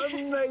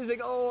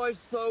 Amazing! Oh, I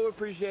so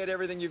appreciate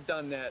everything you've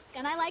done, Nat.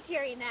 And I like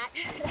hearing that.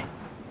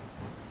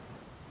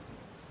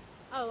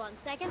 Oh, on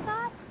second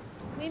thought,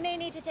 we may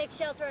need to take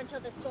shelter until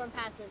the storm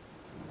passes.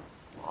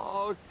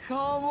 Oh,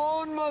 come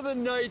on, Mother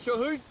Nature.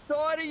 Whose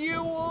side are you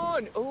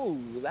on? Oh,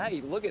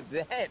 hey, look at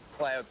that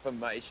cloud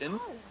formation.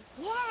 Oh,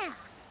 yeah.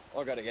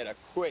 I gotta get a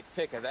quick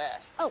pic of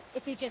that. Oh,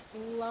 if you just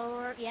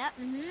lower, yeah,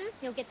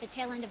 you'll get the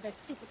tail end of the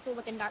super cool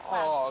looking dark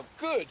cloud. Oh,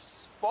 good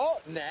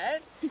spot,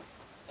 Nat.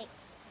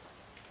 Thanks.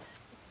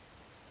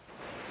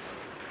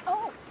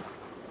 Oh.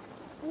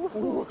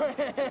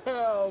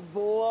 Wow,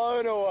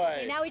 blown away.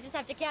 Okay, now we just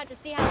have to count to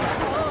see how.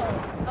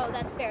 Oh,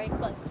 that's very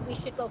close. We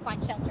should go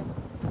find shelter.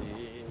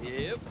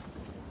 Yep.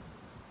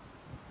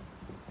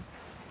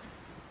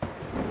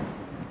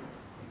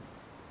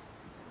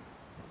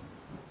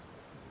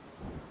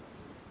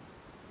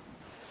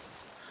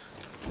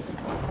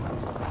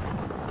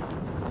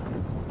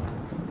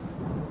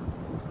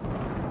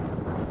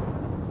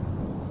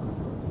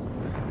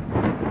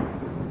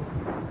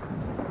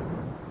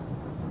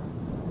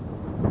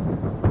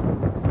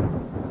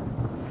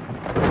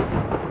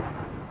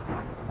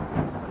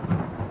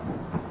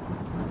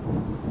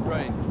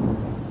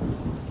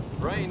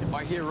 Rain.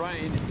 I hear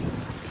rain.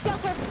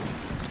 Shelter.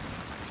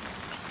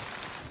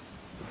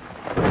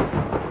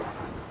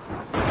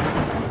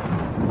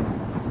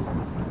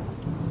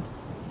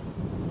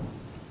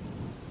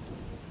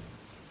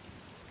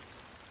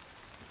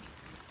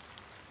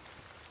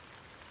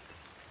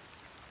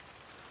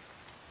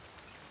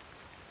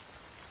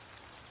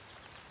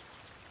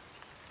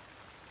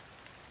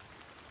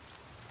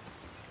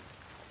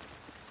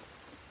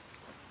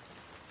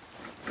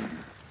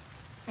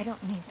 I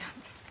don't need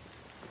that.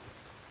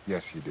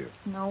 Yes, you do.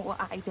 No,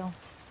 I don't.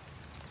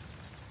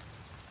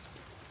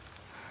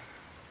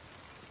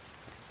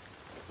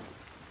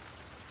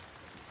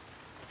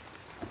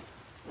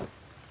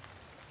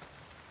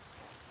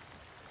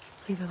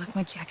 I believe I left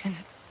my jacket in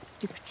that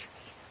stupid tree.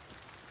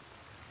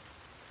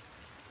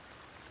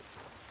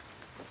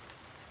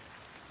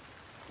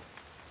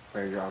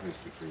 Claire, you're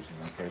obviously freezing,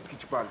 okay? Let's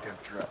get your body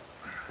temperature up.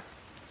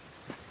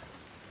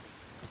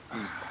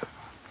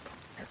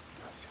 Here,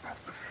 let's do that.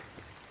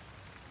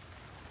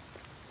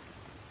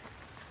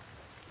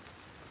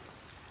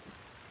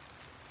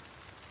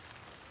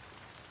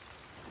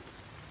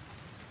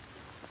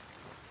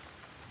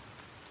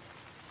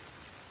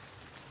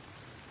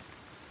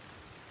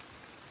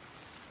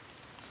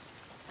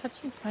 How'd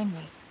you find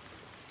me?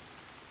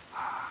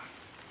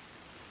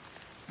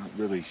 Not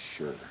really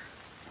sure.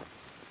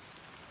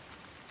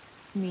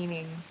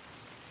 Meaning,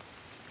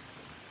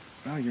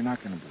 Well, you're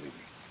not gonna believe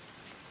me.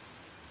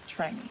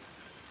 try me.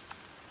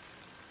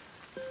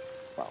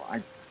 Well,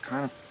 I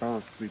kind of fell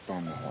asleep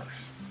on the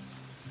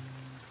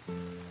horse.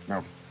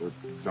 No, we're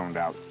zoned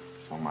out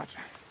so much.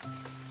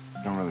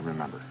 I don't really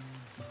remember.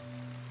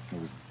 It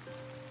was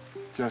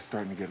just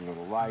starting to get a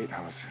little light.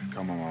 I was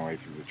combing my way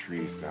through the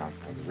trees down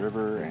by the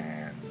river,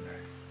 and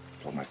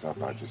I told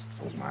myself I'd just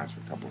close my eyes for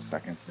a couple of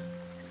seconds.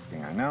 Next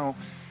thing I know,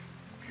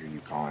 I hear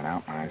you calling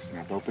out, my eyes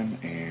snap open,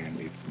 and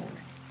it's morning.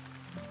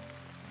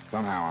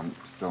 Somehow I'm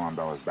still on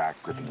Bella's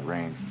back, gripping the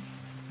reins.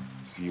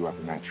 See you up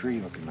in that tree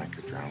looking like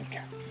a drowned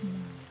cat.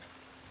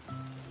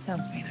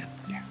 Sounds made up.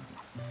 Yeah,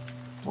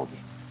 told you.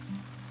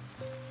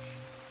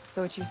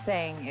 So what you're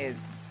saying is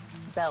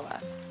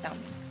Bella found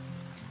me.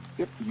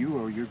 Yep, you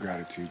owe your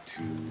gratitude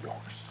to the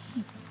horse.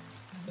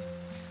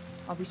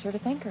 I'll be sure to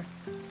thank her.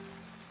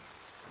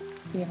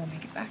 If we ever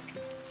make it back.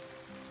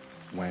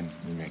 When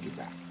we make it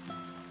back.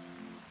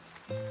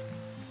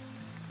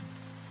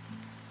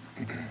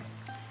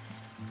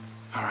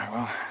 All right,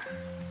 well,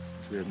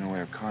 since we have no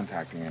way of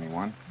contacting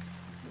anyone,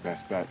 the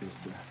best bet is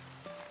to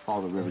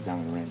follow the river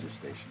down to the ranger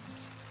station.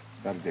 It's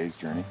about a day's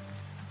journey.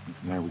 And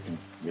from there, we can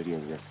radio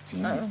the rest of the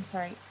team. I'm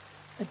sorry.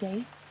 A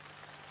day?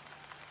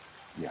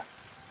 Yeah.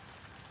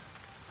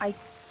 I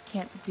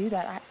can't do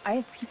that. I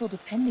have people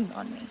depending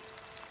on me.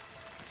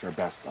 It's our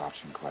best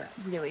option, Claire.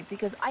 Really,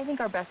 because I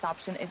think our best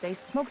option is a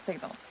smoke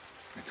signal.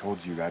 I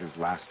told you that is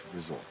last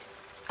resort.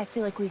 I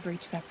feel like we've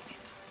reached that point.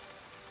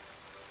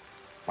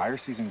 Fire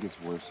season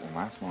gets worse and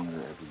lasts longer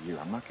every year.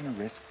 I'm not going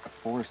to risk a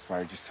forest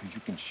fire just so you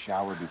can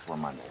shower before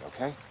Monday,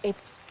 okay?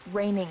 It's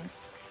raining.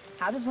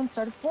 How does one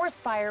start a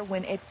forest fire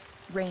when it's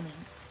raining?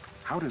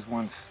 How does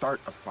one start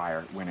a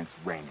fire when it's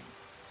raining?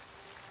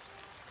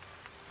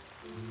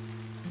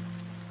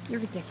 You're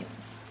ridiculous.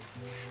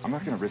 I'm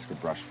not going to risk a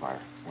brush fire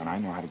when I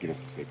know how to get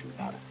us to safety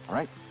without it, all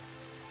right?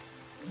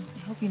 I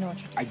hope you know what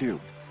you're doing. I do.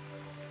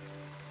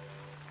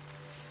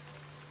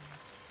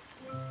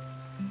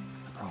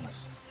 I promise.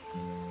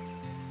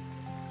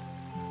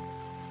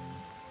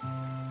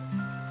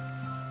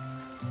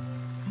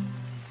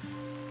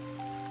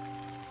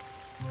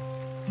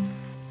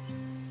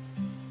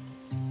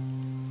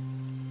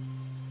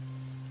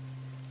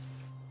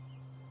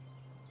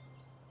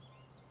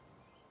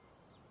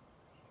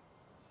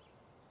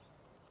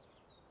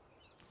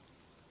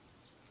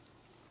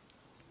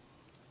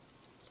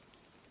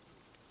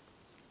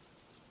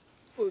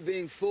 We're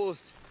being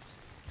forced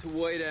to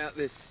wait out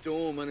this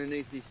storm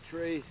underneath these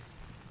trees.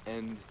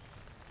 And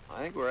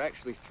I think we're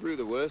actually through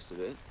the worst of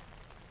it.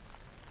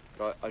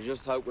 But I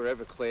just hope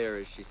wherever Claire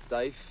is, she's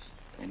safe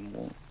and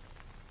warm.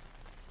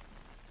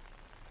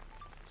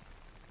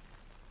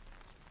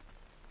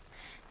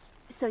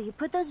 So you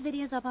put those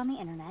videos up on the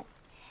internet,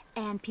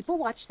 and people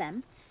watch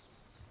them,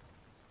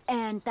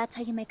 and that's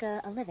how you make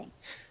a living.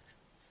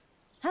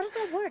 How does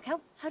that work?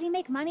 How do you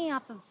make money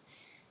off of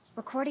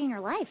recording your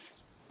life?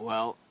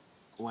 Well,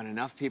 when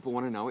enough people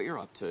want to know what you're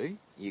up to,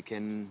 you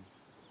can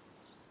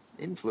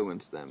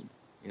influence them,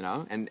 you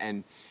know?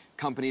 And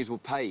companies will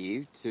pay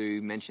you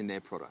to mention their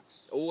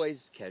products.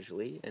 Always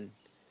casually and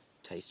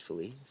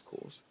tastefully, of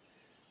course.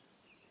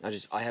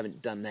 I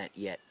haven't done that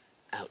yet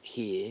out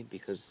here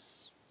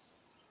because,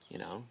 you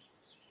know,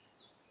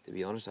 to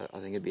be honest, I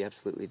think it'd be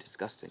absolutely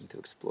disgusting to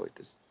exploit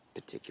this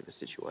particular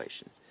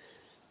situation.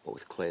 But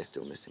with Claire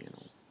still missing and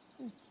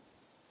all.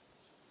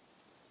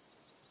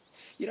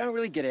 You don't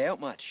really get out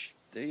much,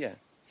 do you?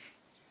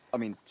 I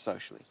mean,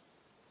 socially.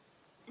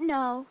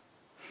 No,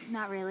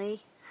 not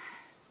really.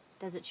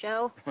 Does it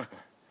show?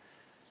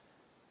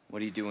 What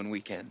do you do on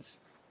weekends?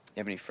 You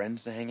have any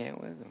friends to hang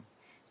out with? Or?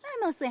 I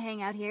mostly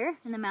hang out here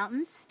in the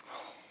mountains.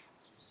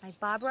 Like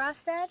Bob Ross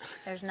said,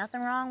 there's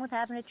nothing wrong with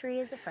having a tree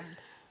as a friend.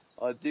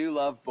 I do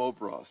love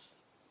Bob Ross.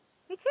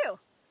 Me too.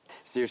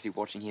 Seriously,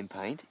 watching him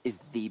paint is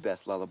the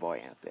best lullaby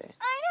out there.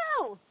 I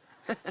know!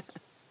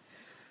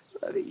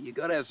 I mean, you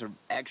gotta have some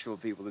actual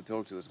people to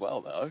talk to as well,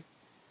 though.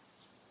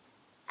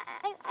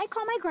 I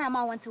call my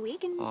grandma once a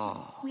week, and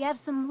Oh. we have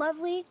some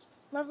lovely,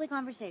 lovely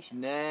conversations.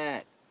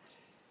 Nat,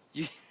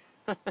 you,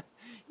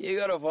 you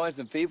gotta find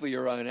some people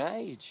your own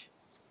age.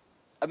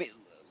 I mean,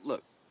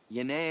 look,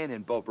 your Nan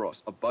and Bob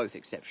Ross are both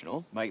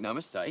exceptional, make no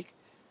mistake,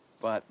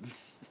 but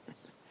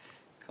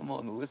come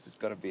on, the list has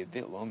gotta be a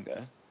bit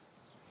longer.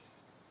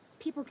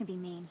 People can be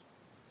mean.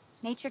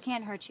 Nature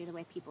can't hurt you the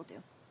way people do.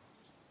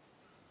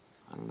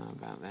 I don't know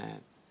about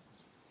that.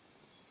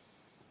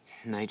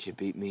 Nature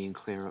beat me and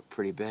Claire up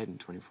pretty bad in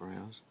 24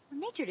 hours. Well,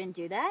 nature didn't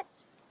do that.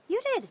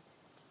 You did.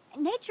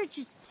 Nature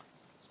just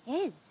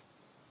is.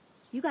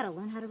 You gotta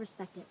learn how to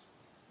respect it.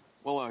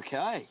 Well,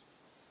 okay.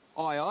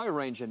 Aye,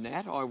 Ranger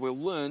Nat, I will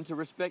learn to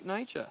respect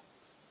nature.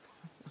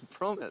 I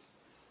promise.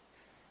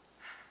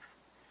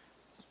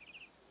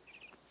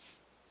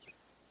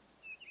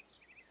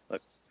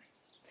 Look,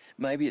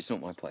 maybe it's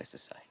not my place to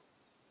say,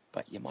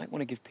 but you might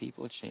want to give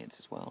people a chance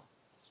as well.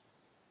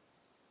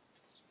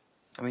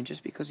 I mean,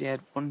 just because you had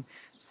one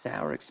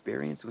sour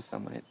experience with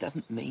someone, it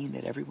doesn't mean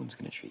that everyone's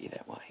going to treat you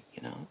that way,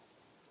 you know?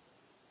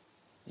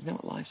 Isn't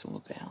that what life's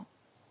all about?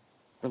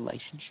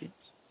 Relationships.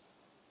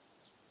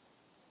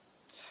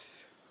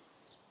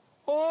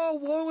 Oh,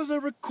 why was I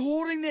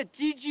recording that?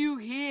 Did you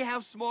hear how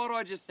smart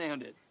I just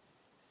sounded?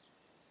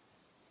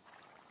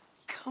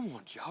 Come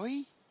on,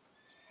 Joey.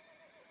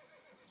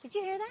 Did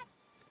you hear that?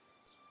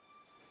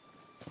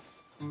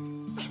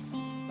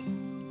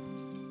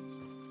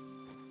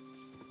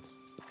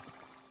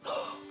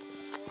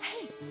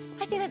 Hey,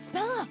 I think that's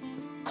Bella.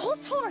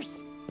 Colt's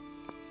horse.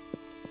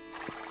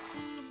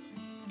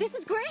 This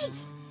is great.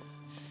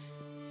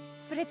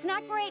 But it's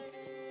not great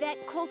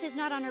that Colt is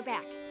not on her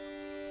back.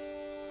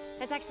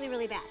 That's actually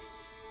really bad.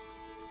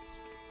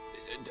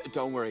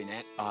 Don't worry,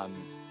 Nat. I'm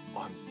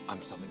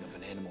something of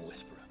an animal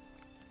whisperer.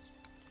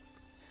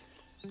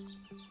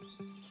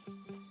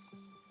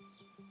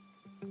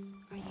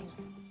 Are you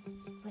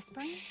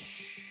whispering?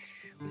 Shh,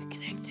 we're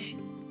connecting.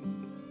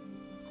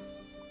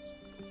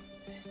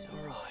 It's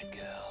all right,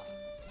 girl.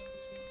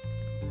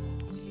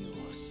 Oh, you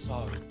are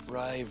so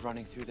brave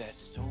running through that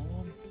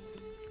storm.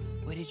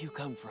 Where did you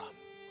come from?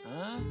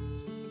 Huh?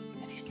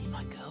 Have you seen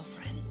my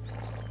girlfriend?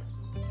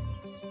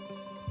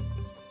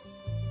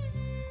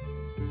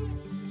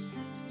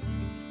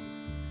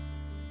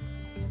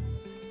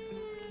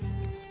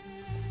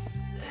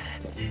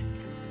 That's it.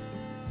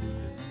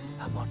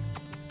 Come on.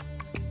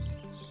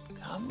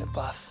 Come to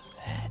Buff.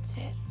 That's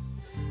it.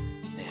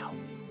 Now,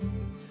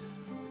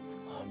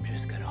 I'm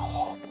just gonna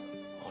hop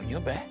on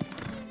your back,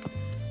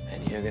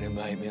 and you're gonna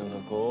make me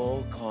look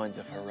all kinds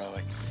of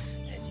heroic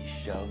as you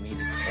show me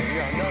the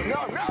clear. No!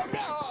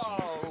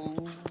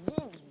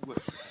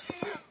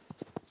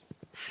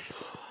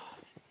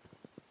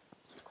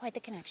 It's quite the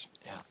connection.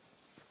 Yeah.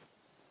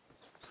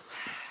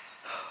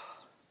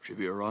 Should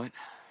be all right.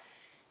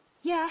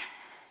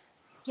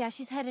 Yeah,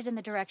 she's headed in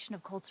the direction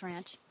of Colt's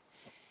ranch.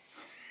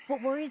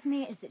 What worries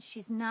me is that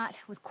she's not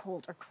with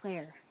Colt or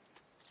Claire.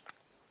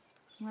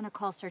 I'm gonna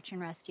call search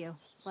and rescue.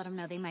 Let them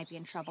know they might be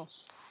in trouble.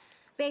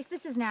 Base,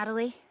 this is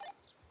Natalie.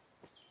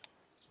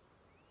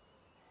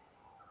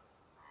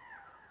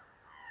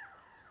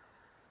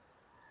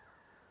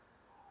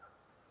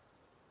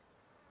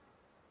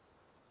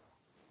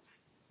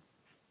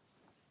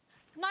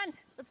 Come on,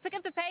 let's pick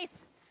up the pace.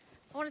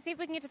 I want to see if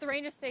we can get to the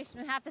ranger station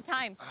in half the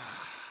time.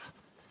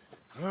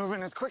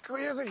 Moving as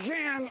quickly as I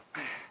can.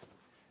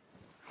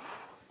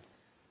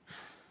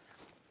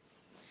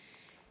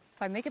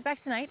 If I make it back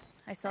tonight,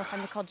 I still have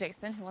time to call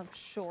Jason, who I'm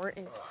sure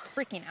is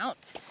freaking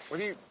out. What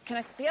do you...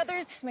 Connect with the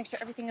others, make sure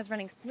everything is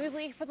running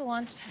smoothly for the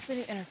launch of the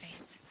new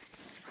interface.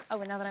 Oh,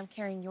 and now that I'm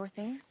carrying your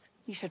things,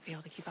 you should be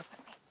able to keep up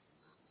with me.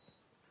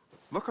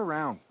 Look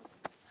around.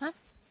 Huh?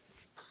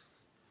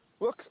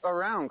 Look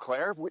around,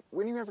 Claire. When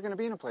are you ever going to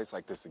be in a place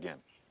like this again?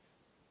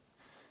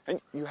 And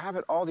you have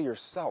it all to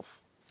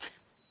yourself.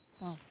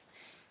 Well,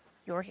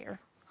 you're here.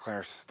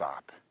 Claire,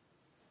 stop.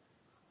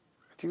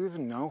 Do you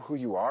even know who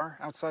you are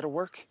outside of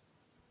work?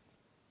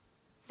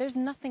 There's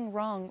nothing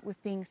wrong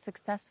with being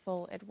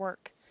successful at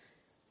work.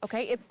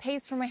 Okay? It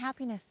pays for my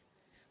happiness.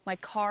 My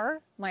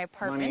car, my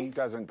apartment. Money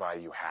doesn't buy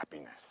you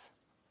happiness.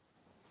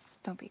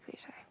 Don't be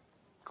cliche.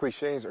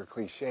 Cliches are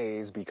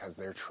cliches because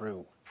they're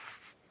true.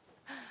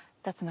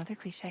 That's another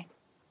cliche.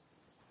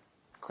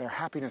 Claire,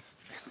 happiness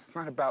is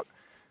not about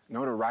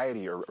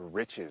notoriety or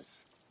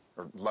riches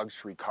or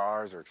luxury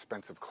cars or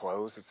expensive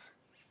clothes.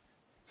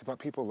 It's about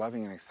people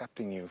loving and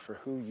accepting you for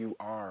who you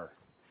are.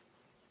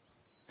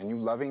 And you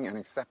loving and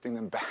accepting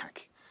them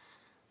back.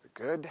 The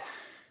good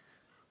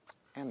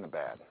and the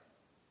bad.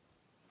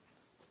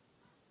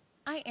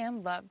 I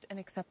am loved and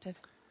accepted.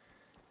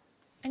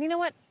 And you know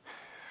what?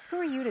 Who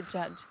are you to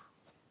judge?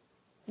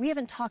 We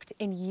haven't talked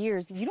in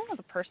years. You don't know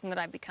the person that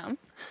I've become.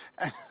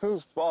 And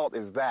whose fault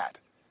is that?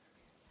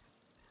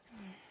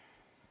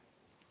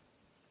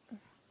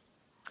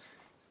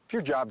 If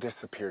your job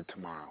disappeared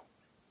tomorrow,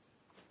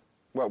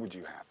 what would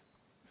you have?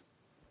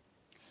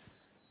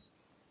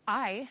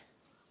 I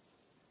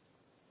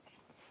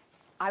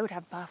would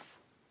have Buff.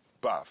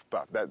 Buff.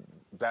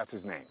 That's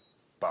his name.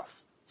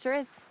 Buff. Sure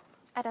is.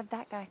 I'd have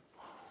that guy.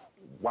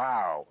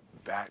 Wow,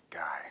 that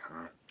guy,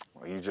 huh?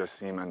 Well, you just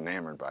seem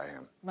enamored by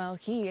him. Well,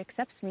 he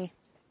accepts me.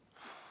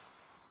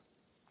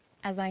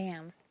 As I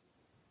am.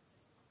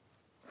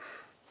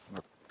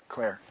 Look,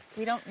 Claire.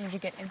 We don't need to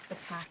get into the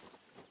past.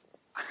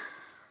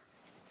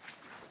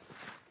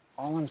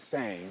 All I'm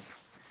saying,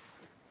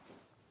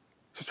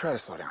 just try to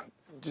slow down,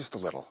 just a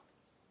little.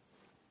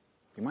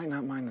 You might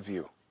not mind the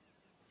view.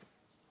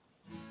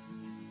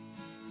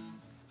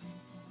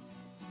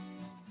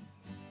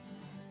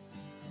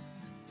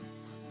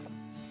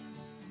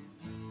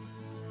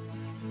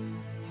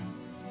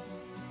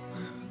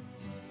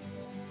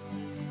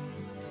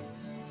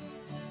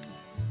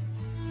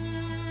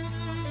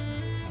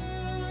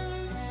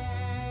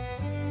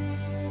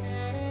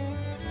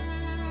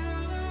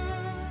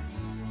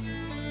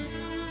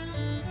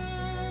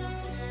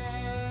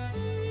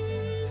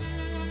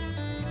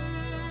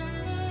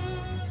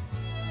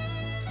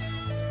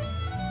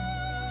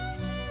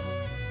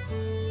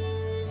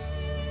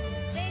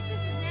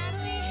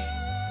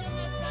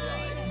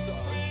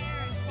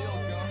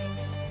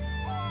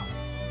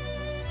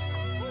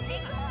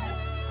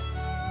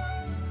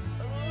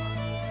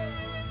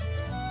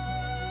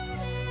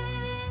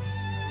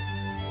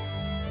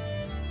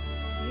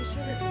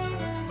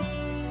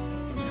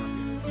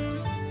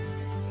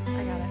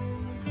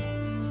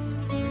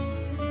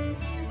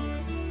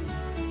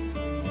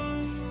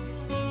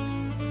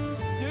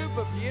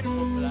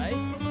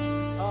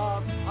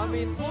 I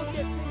mean, look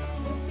at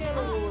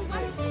all of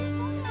this.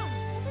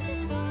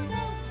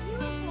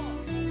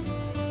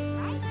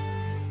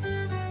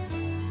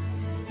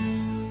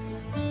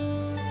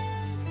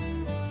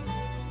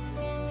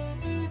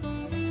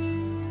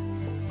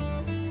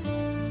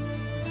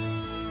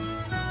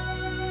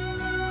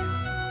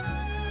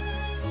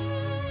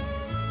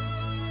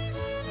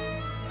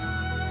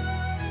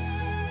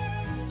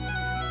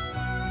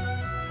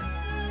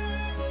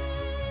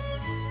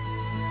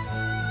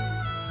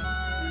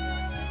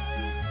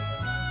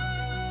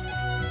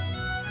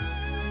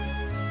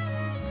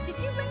 Did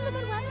you bring the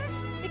good weather?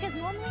 Because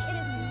normally it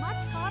is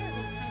much hotter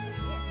this time of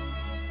year.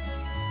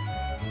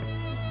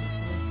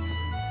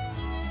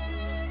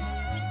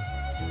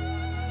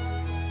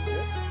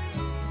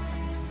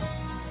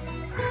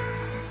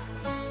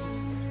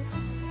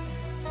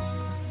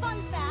 Fun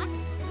fact,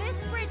 this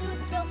bridge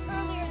was built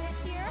earlier this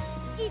year.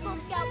 Eagle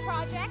Scout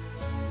project.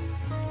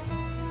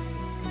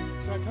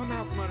 So I come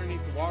out from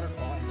underneath the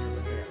waterfall and there's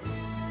a bear.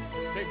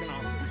 Taking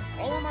off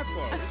all of my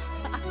clothes,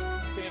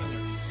 standing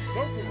there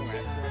soaking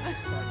wet, so I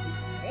just start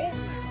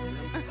holding after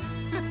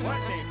him, butt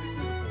naked through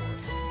the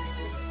forest.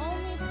 It's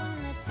only bloom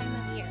this time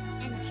of year,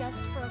 and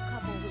just for a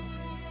couple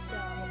weeks. So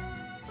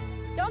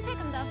don't pick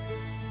them though,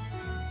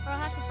 or I'll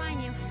have to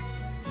fine you.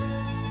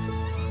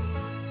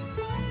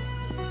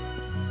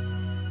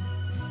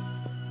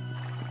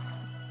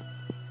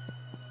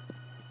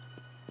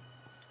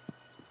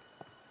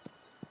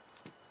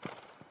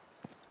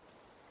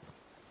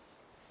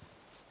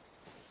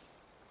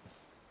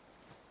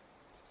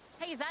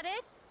 Hey, is that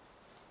it?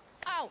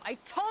 Oh, I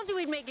told you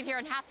we'd make it here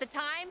in half the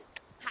time.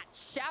 Hot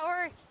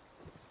shower.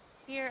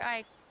 Here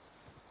I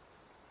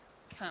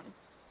come.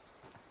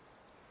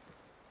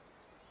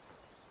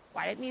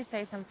 Why didn't you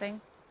say something?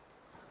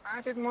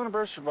 I didn't want to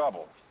burst your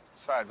bubble.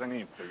 Besides, I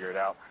need to figure it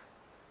out.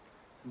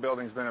 The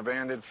building's been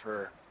abandoned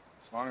for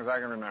as long as I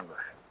can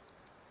remember.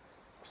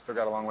 We've still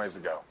got a long ways to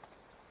go.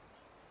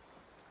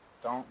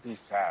 Don't be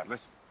sad.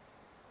 Listen,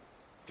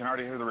 you can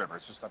already hear the river.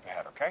 It's just up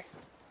ahead, okay?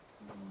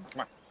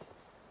 Come on.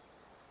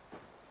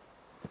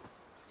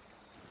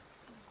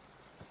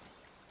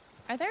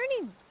 Are there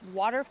any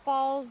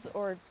waterfalls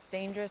or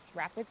dangerous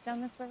rapids down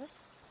this river?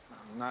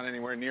 I'm not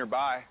anywhere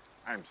nearby.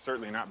 I'm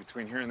certainly not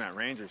between here and that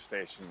ranger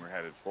station we're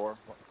headed for.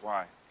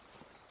 Why?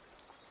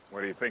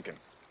 What are you thinking?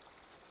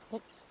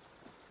 Well,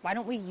 why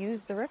don't we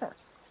use the river?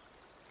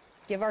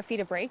 Give our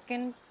feet a break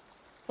and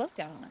float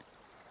down on it.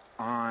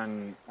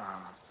 On,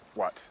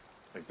 what,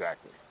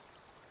 exactly?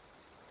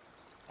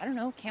 I don't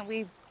know, can't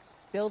we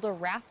build a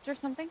raft or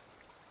something?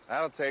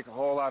 That'll take a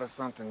whole lot of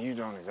something you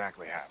don't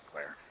exactly have,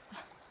 Claire.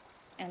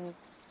 And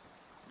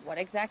what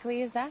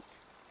exactly is that?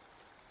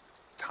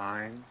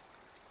 Time.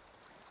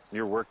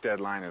 Your work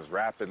deadline is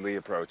rapidly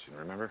approaching,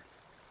 remember?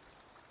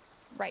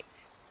 Right.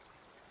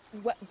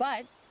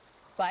 But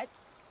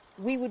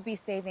we would be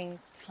saving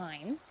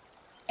time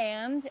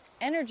and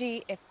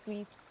energy if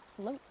we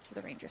float to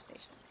the ranger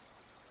station.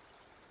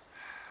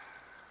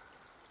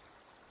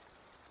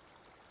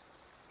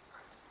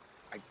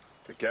 I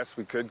guess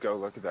we could go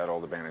look at that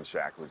old abandoned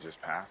shack we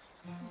just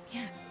passed.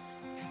 Yeah.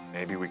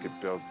 Maybe we could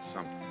build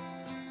something.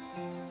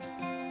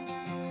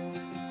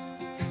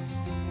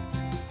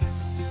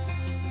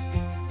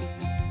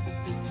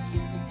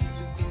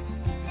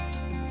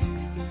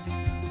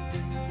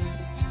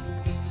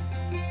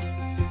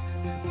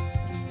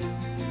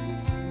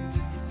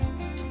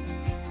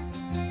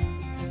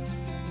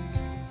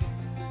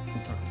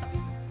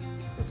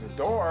 There's a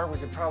door. We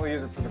could probably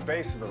use it for the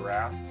base of the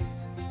raft.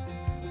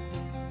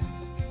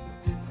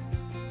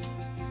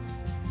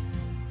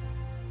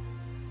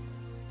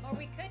 Or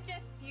we could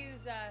just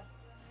use,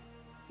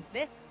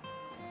 this.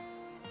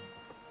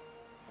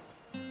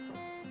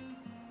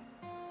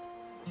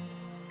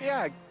 Yeah,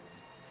 I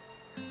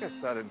guess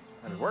that'd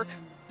work.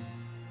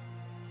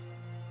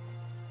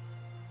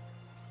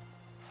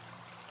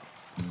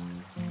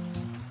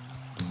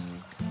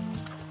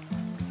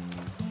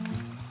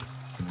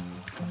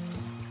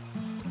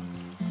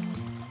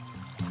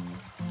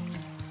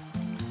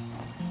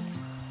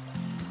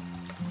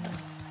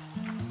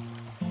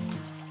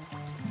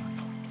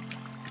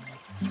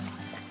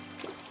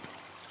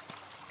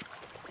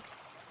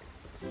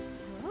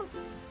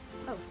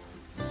 Oh,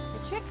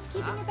 the trick to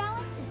keeping your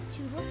balance is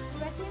to look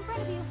directly in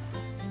front of you.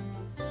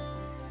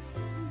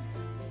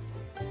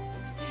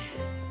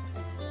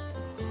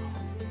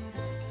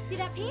 See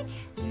that peak?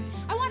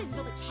 I wanted to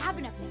build a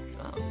cabin up there.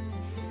 Oh,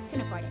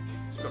 Couldn't afford it.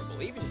 just gotta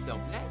believe in yourself,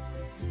 Ned.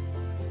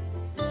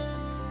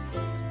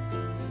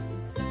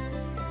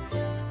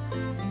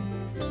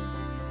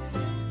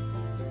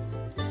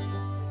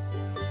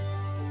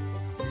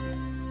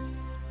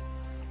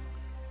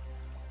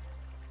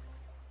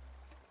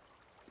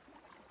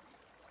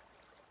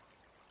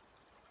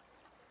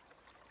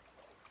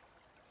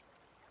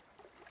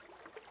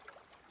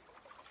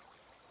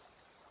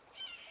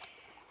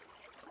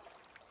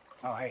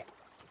 Oh, hey,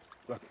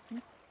 look.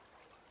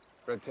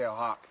 Red-tailed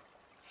hawk.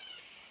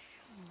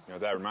 You know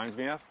what that reminds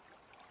me of?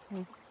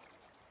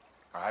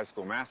 Our high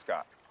school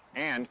mascot.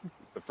 And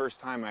the first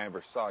time I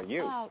ever saw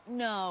you. Oh,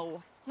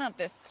 no. Not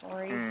this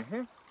story.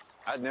 Mm-hmm.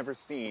 I'd never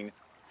seen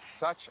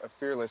such a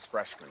fearless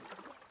freshman.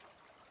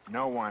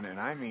 No one, and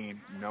I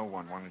mean no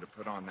one, wanted to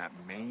put on that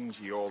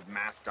mangy old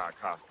mascot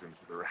costume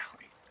for the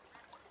rally.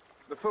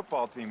 The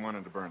football team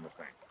wanted to burn the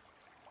thing.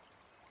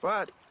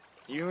 But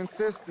you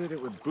insisted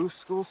it would boost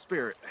school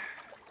spirit.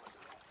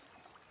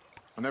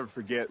 I'll never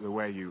forget the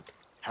way you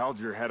held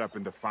your head up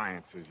in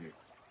defiance as you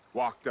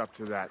walked up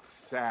to that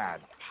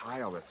sad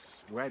pile of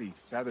sweaty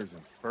feathers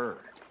and fur.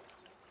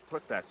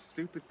 Put that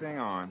stupid thing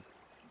on in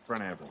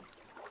front of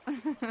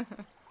everyone.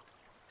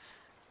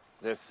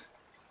 This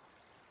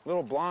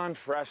little blonde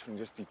freshman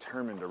just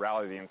determined to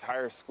rally the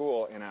entire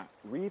school in a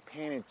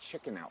repainted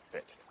chicken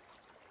outfit.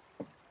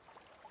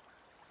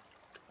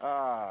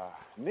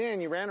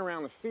 Then you ran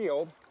around the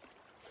field,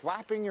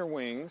 flapping your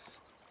wings,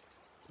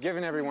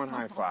 giving everyone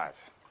high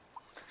fives.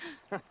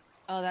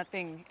 Oh, that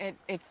thing,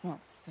 it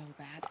smells so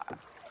bad.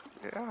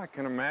 Yeah, I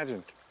can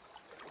imagine.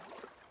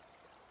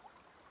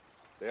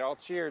 They all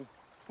cheered.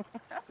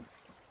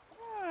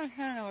 I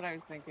don't know what I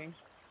was thinking.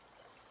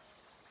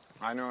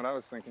 I know what I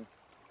was thinking.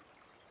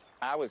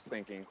 I was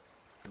thinking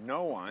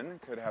no one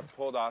could have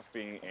pulled off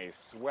being a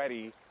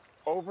sweaty,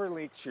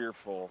 overly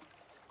cheerful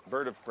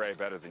bird of prey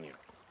better than you.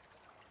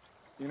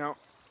 You know,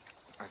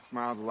 I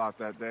smiled a lot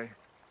that day,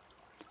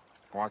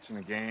 watching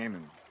the game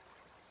and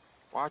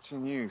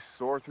watching you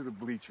soar through the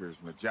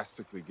bleachers,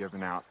 majestically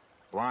giving out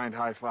blind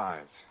high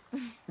fives.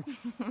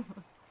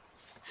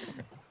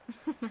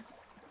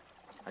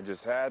 I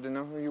just had to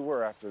know who you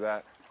were after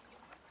that.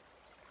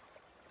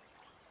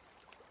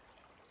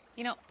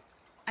 You know,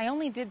 I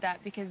only did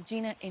that because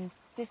Gina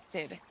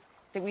insisted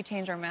that we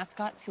change our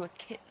mascot to a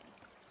kitten.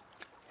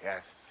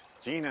 Yes,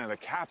 Gina, the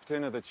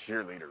captain of the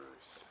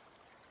cheerleaders.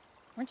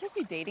 Weren't you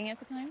two dating at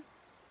the time?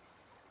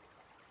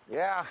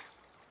 Yeah.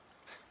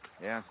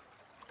 Yeah.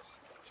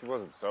 She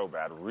wasn't so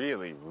bad.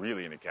 Really,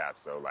 really into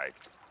cats, though. Like,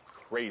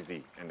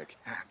 crazy into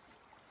cats.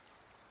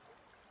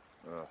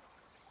 Ugh.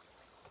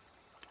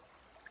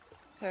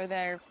 So are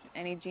there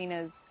any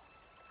Ginas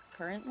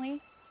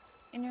currently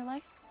in your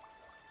life?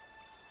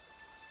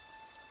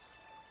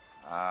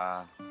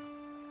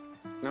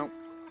 Nope.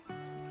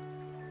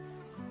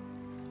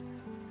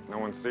 No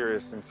one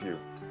serious since you.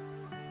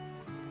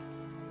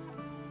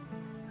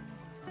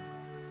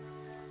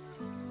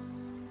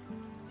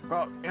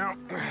 Well, you know,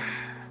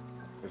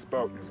 this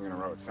boat isn't gonna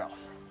row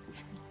itself.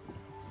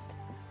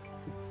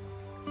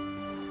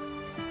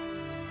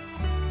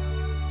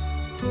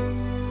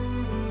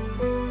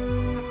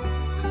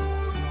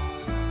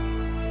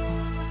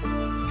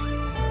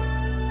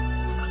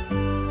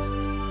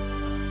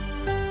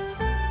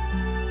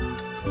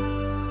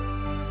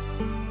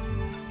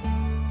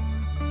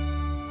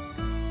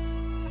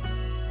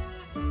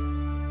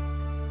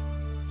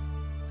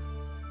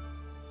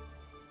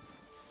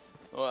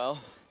 Well,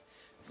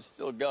 it's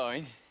still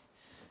going,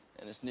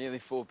 and it's nearly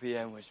 4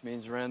 p.m., which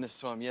means around this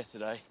time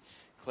yesterday,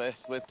 Claire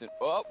slipped and...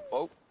 Oh,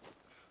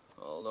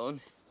 hold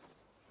on.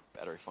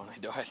 Battery finally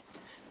died.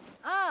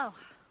 Oh,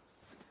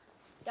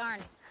 darn.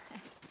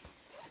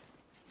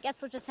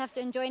 Guess we'll just have to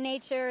enjoy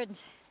nature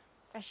and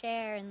fresh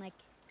air and, like,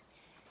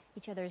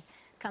 each other's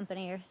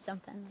company or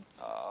something.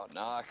 Oh,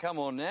 nah, come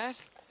on, Nat.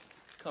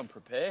 Come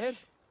prepared.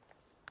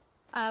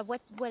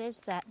 What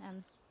is that?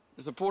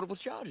 There's a portable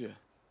charger.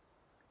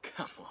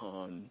 Come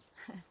on.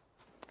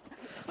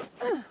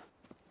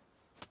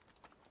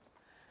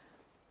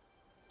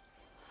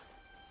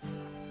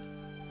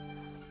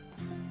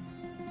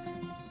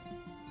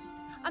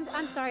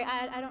 I'm sorry,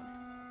 I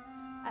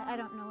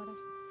don't know what I was...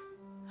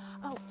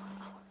 Oh.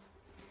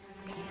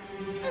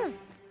 Okay.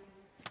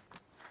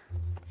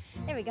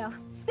 There we go.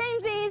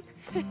 Samesies!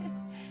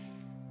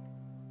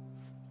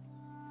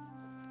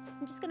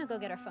 I'm just gonna go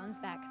get our phones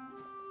back.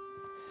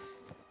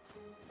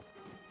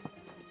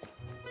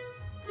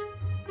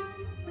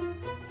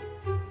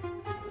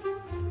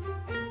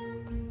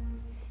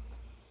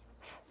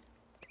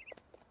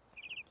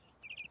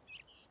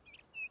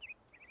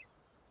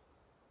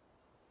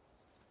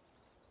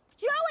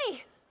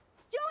 Joey!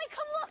 Joey,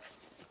 come look!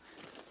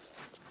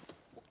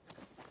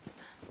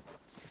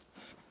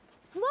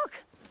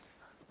 Look!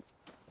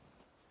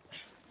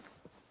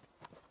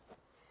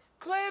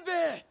 Claire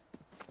Bear!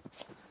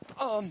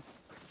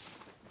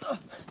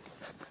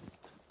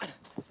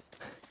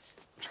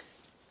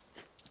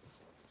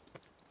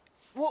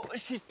 What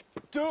was she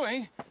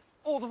doing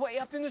all the way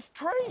up in this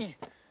tree?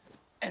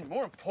 And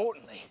more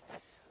importantly,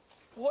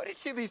 why did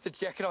she leave the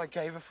jacket I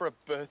gave her for a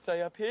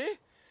birthday up here?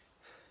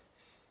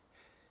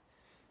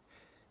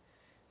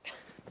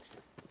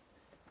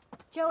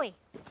 Joey,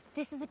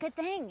 this is a good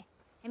thing.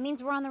 It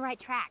means we're on the right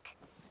track.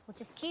 We'll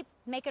just keep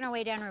making our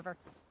way downriver.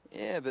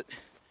 Yeah, but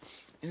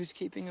who's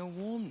keeping her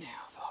warm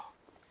now, though?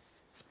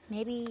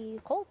 Maybe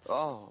Colt?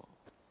 Oh.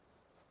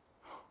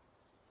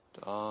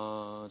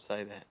 Don't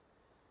say that.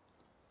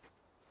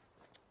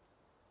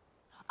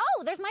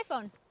 Oh, there's my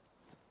phone.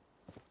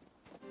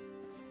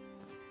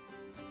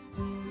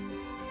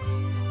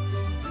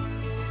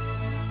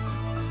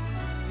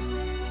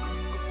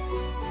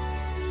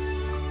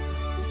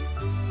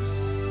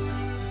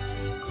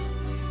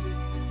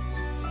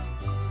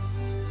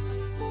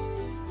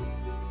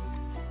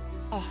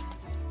 Oh,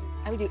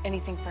 I would do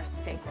anything for a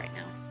steak right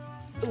now.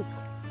 Ooh,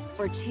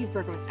 or a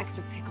cheeseburger with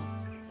extra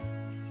pickles.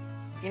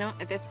 You know,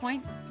 at this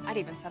point, I'd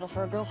even settle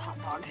for a grilled hot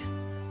dog.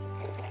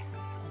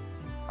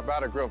 How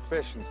about a grilled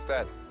fish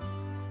instead?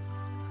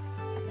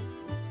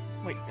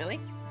 Wait, really?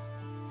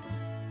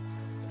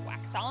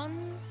 Wax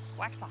on,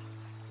 wax off.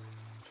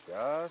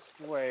 Just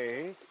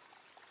wait.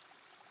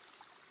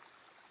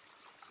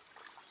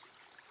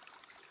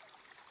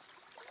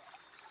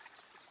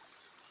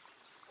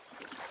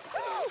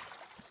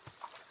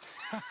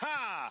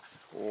 Ha-ha!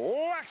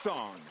 Wax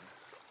on!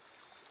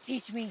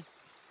 Teach me.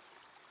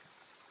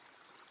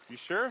 You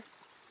sure?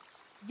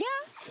 Yeah.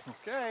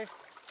 Okay.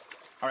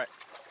 All right.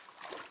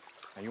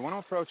 Now you want to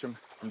approach them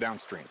from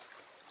downstream,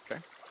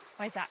 okay?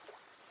 Why is that?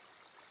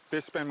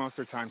 Fish spend most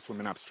of their time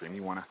swimming upstream.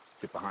 You want to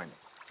get behind them,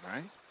 all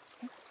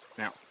right?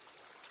 Now,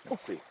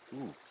 let's see.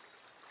 Ooh.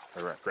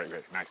 All right, great,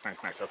 great. Nice,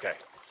 nice, nice. Okay.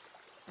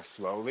 Now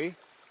slowly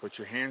put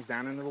your hands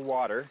down into the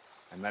water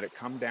and let it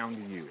come down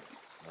to you,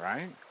 all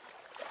right?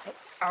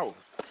 Oh,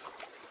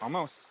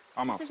 almost,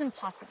 almost. This is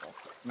impossible.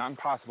 Not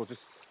impossible,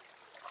 just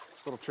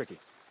a little tricky,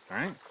 all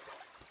right?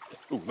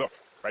 Ooh, look,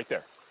 right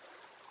there.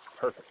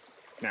 Perfect.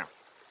 Now,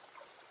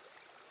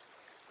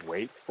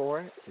 wait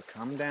for it to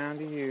come down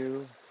to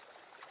you.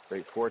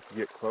 Wait for it to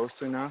get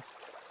close enough.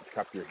 You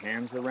cup your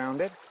hands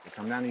around it and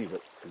come down to you.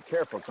 But be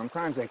careful.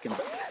 Sometimes they can.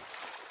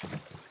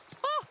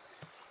 Oh!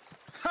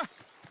 Ha!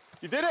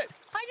 You did it!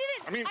 I did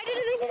it! I mean- I did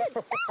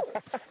it!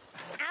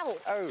 Ow!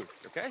 Oh,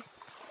 okay.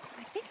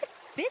 I think it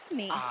bit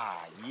me.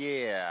 Ah,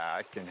 yeah,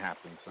 it can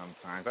happen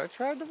sometimes. I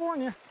tried to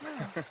warn you.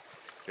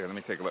 Here, let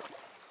me take a look.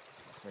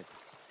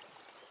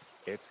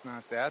 It's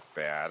not that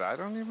bad. I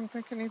don't even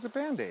think it needs a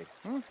Band-Aid.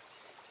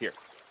 Here,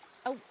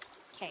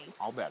 Okay.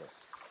 all better.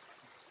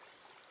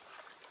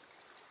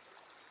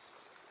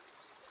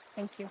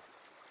 Thank you.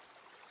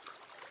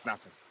 It's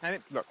nothing.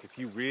 And look, if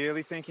you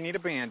really think you need a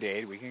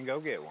Band-Aid, we can go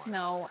get one.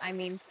 No, I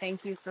mean,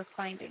 thank you for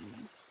finding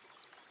me.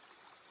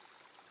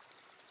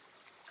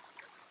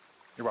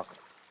 You're welcome.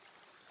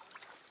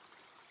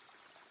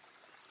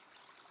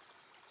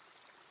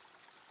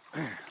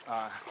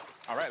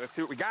 All right, let's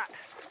see what we got.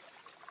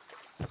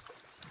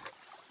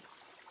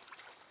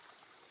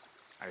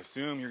 I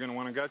assume you're gonna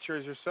want to gut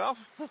yours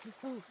yourself?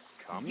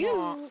 Come You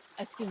on.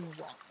 assume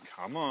wrong.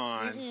 Come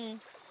on.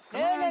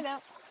 No.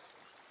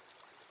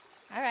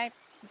 All right.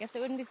 I guess it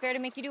wouldn't be fair to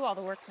make you do all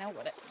the work now,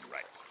 would it?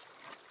 Right.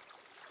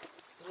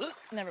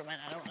 Never mind.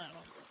 I don't.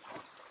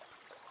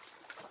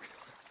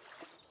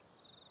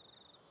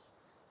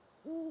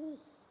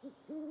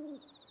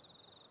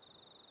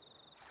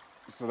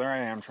 So there I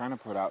am trying to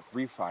put out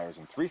 3 fires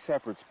in 3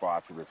 separate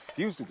spots that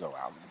refuse to go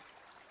out.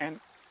 And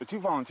the 2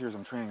 volunteers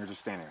I'm training are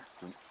just standing there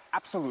doing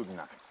absolutely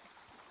nothing.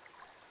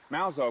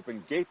 Mouths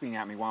open, gaping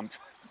at me while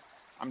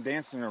I'm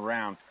dancing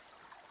around,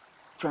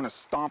 trying to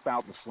stomp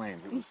out the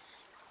flames. It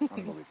was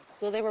unbelievable.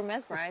 Well, they were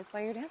mesmerized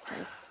by your dance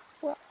moves.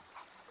 Well,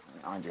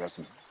 I do have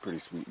some pretty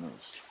sweet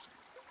moves.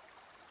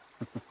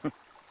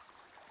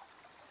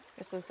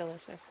 This was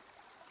delicious.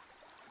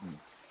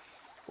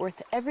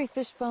 Worth every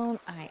fish bone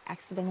I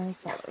accidentally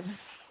swallowed.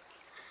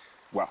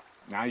 Well,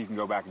 now you can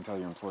go back and tell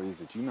your employees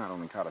that you not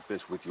only caught a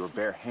fish with your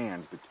bare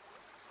hands, but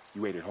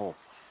you ate it whole,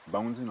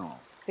 bones and all.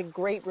 It's a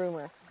great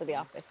rumor for the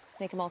office.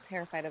 Make them all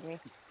terrified of me.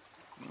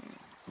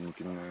 You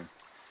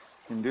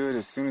can do it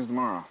as soon as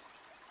tomorrow.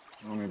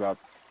 Only about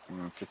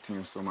 15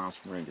 or so miles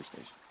from the ranger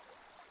station.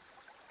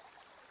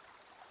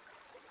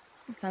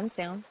 The sun's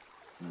down.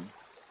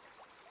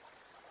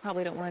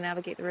 Probably don't want to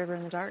navigate the river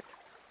in the dark.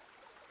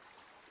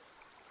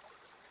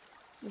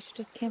 We should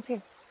just camp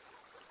here.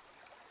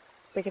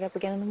 Pick it up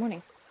again in the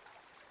morning.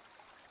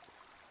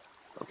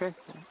 Okay.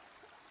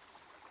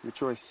 Your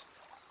choice.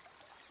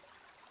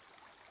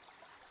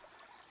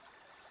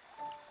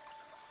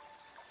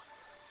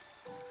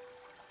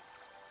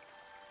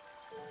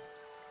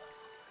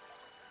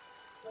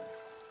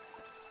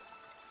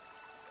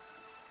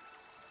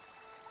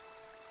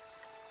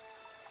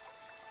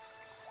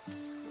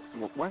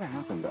 What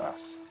happened to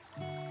us?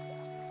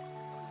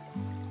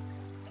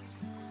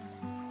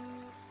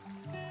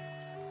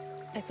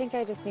 I think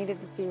I just needed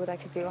to see what I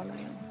could do on my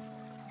own.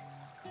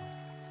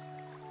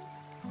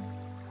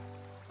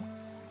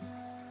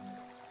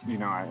 You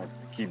know, I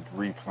keep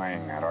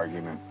replaying that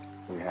argument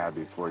we had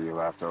before you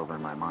left over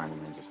in my mind,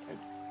 and just like,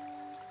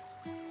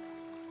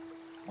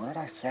 what did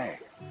I say?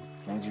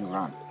 Made you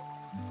run?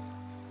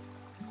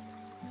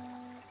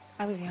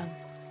 I was young.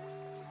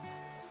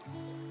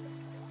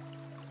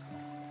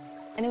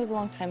 And it was a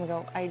long time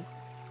ago. I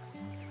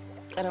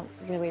don't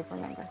really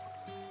remember.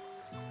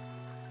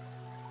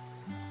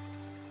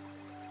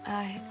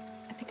 I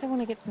think I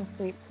want to get some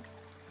sleep.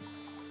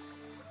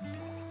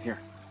 Here.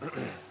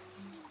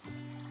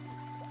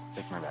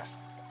 Take my vest.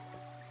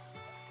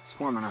 It's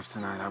warm enough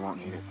tonight, I won't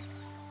need it.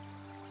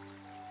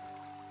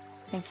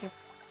 Thank you.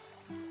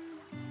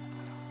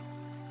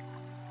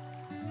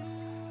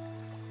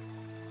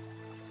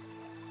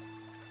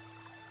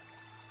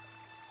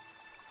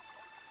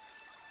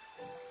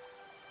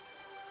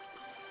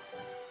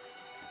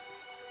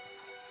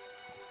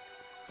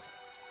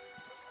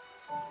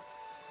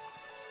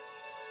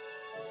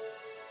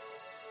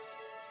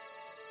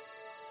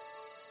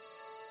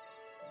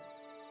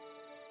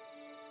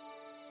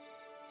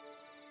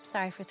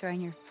 Sorry for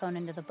throwing your phone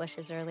into the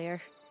bushes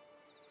earlier.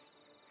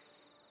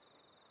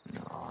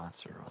 No,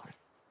 that's all right.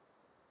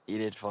 You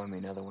did find me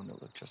another one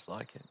that looked just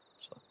like it,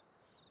 so.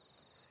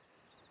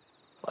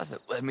 Plus,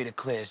 it led me to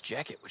Claire's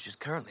jacket, which is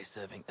currently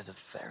serving as a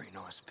very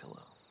nice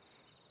pillow.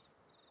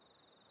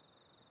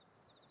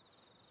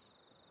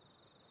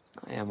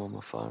 I am on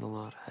my phone a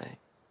lot, hey.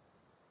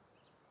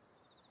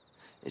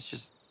 It's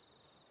just...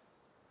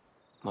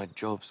 my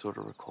job sort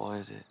of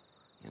requires it,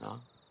 you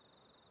know?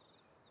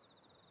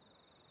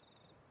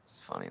 It's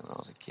funny, when I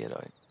was a kid,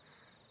 I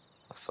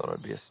thought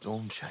I'd be a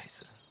storm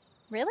chaser.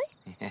 Really?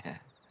 Yeah.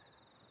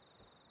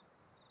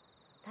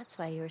 That's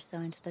why you were so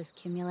into those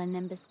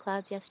cumulonimbus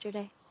clouds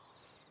yesterday.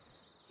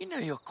 You know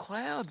your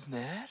clouds,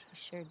 Nat. I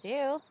sure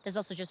do. There's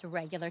also just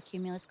regular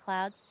cumulus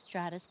clouds,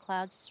 stratus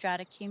clouds,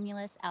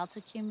 stratocumulus,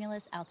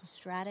 altocumulus,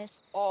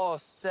 altostratus. Oh,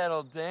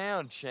 settle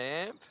down,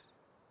 champ.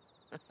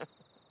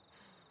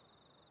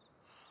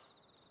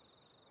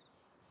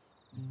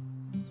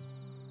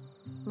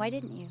 Why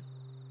didn't you?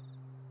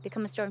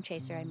 Become a storm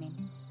chaser, I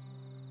mean.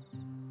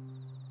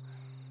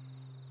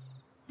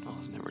 I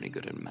was never any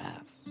good at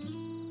maths.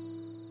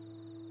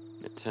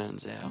 It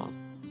turns out,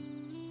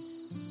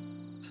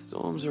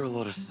 storms are a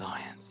lot of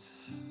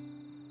science.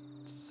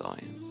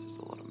 Science is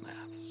a lot of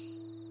maths.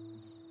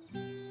 I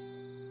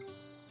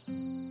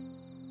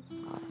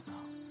don't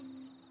know.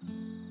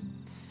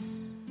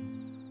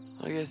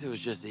 I guess it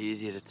was just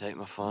easier to take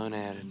my phone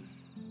out and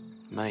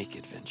make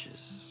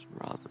adventures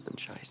rather than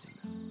chasing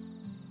them.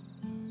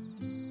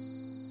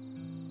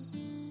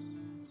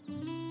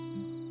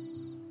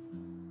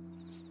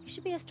 You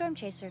should be a storm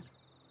chaser.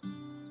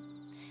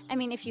 I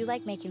mean, if you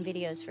like making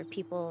videos for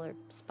people or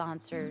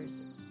sponsors,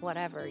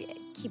 whatever,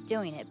 keep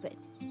doing it, but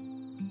it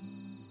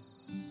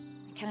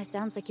kind of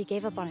sounds like you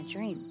gave up on a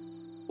dream.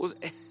 Well,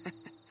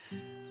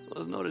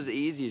 it's not as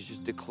easy as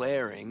just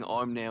declaring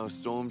I'm now a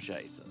storm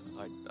chaser.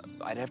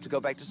 I'd have to go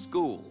back to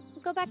school.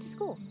 Go back to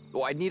school.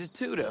 Oh, I'd need a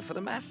tutor for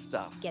the math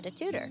stuff. Get a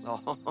tutor.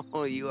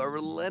 Oh, you are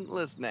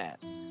relentless, Nat.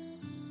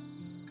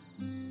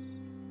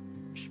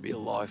 You should be a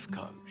life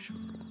coach.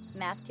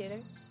 Math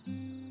tutor.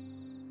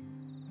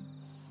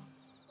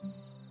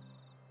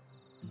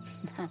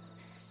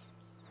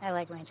 I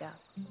like my job.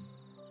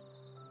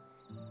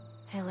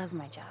 I love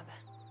my job.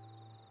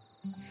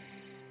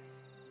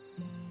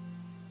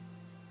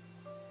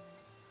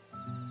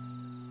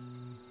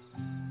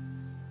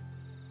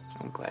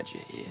 I'm glad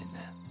you're here,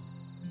 Nat.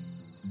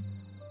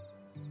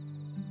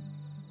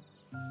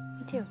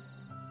 Me too.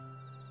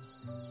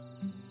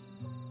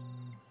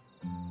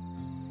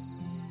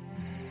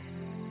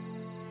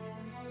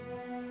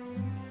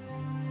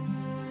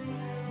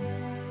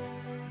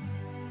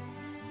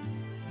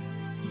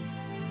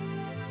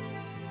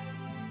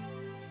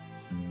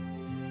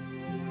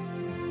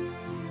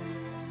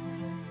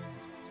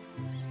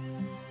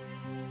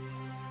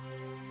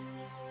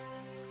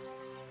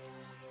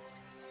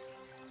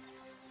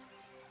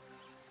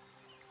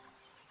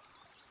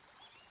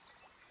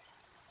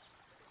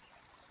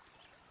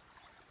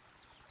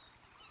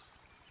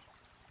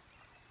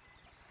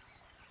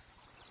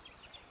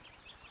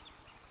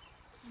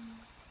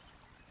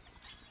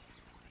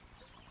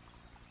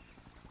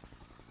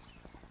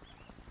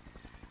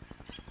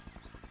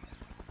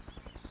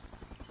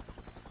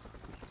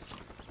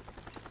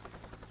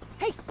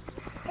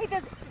 Hey,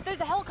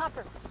 there's a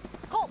helicopter.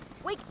 Cole,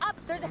 wake up,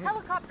 there's a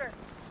helicopter.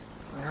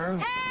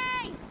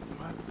 Hey!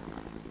 What?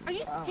 Are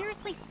you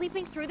seriously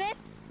sleeping through this?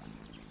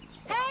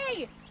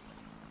 Hey!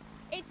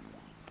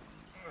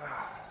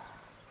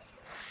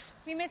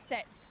 We missed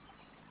it.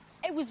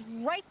 It was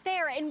right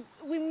there and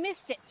we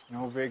missed it.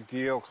 No big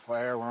deal,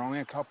 Claire. We're only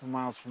a couple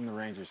miles from the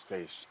ranger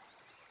station.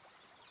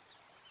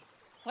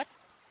 What?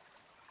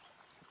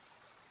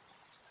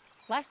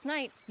 Last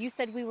night, you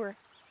said we were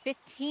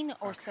 15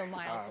 or so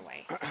miles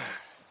away.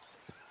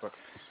 Look,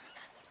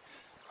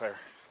 Claire.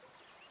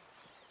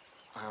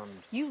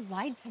 You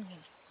lied to me.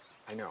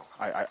 I know.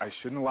 I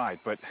shouldn't have lied,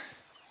 but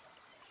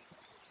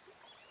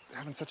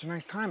having such a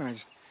nice time,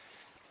 and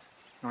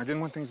I didn't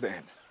want things to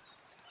end.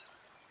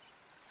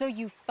 So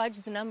you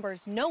fudged the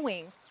numbers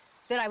knowing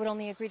that I would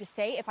only agree to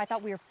stay if I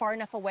thought we were far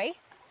enough away?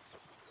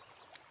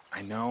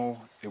 I know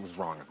it was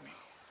wrong of me,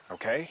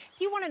 okay?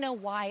 Do you want to know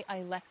why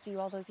I left you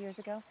all those years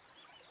ago?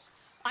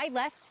 I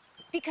left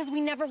because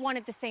we never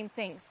wanted the same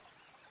things.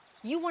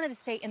 You wanted to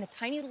stay in the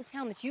tiny little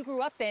town that you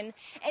grew up in,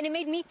 and it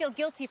made me feel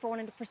guilty for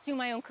wanting to pursue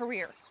my own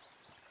career.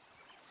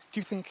 Do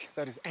you think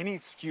that is any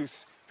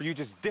excuse for you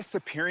just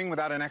disappearing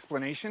without an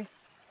explanation?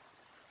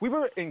 We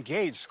were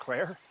engaged,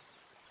 Claire.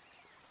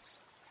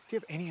 Do you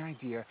have any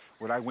idea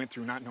what I went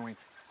through not knowing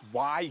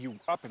why you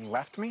up and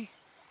left me?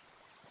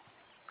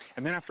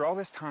 And then after all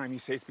this time, you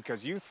say it's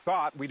because you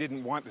thought we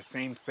didn't want the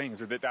same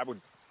things, or that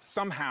would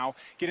somehow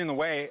get in the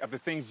way of the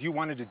things you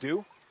wanted to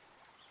do?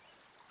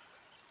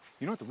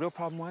 You know what the real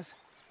problem was?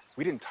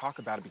 We didn't talk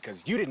about it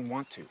because you didn't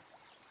want to.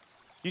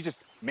 You just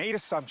made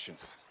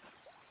assumptions.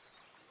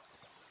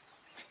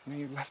 You know,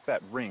 you left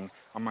that ring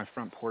on my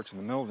front porch in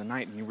the middle of the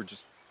night and you were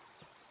just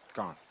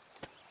gone.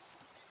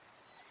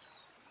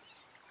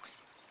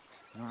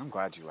 You know, I'm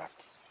glad you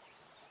left.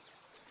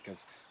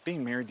 because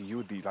being married to you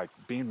would be like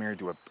being married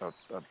to a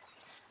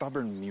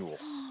stubborn mule.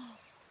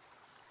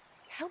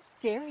 How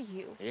dare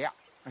you? Yeah,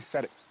 I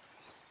said it.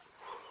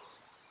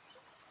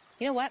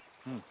 You know what?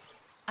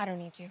 I don't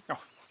need you. Oh,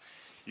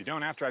 you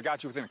don't after I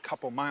got you within a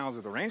couple miles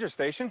of the ranger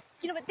station.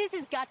 You know what? This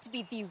has got to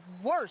be the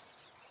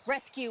worst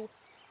rescue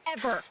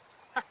ever.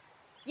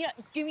 You know,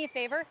 do me a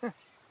favor.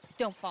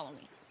 Don't follow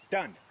me.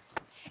 Done.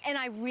 And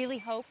I really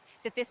hope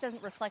that this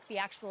doesn't reflect the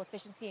actual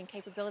efficiency and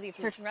capability of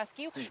search and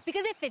rescue,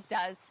 because if it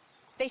does,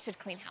 they should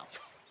clean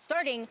house,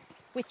 starting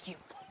with you.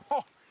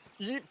 Oh,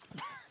 you...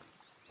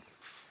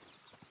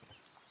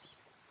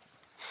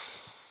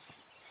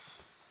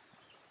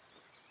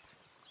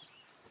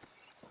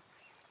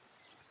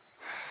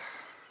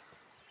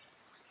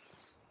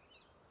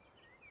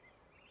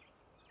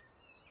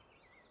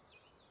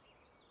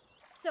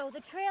 So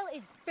the trail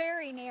is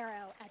very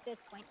narrow at this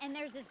point, and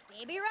there's this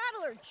baby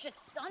rattler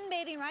just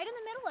sunbathing right in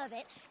the middle of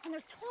it, and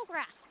there's tall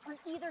grass on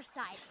either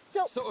side.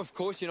 So of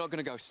course you're not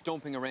going to go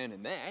stomping around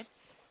in that,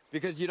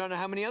 because you don't know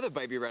how many other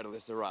baby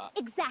rattlers there are.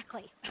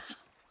 Exactly.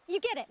 You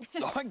get it.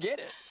 I get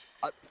it.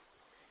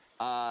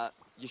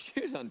 Your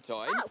shoe's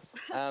untied.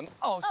 Sorry.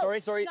 No,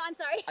 I'm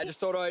sorry. I just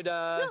thought I'd,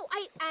 No,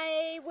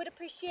 I would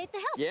appreciate the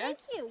help. Yeah? Thank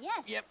you,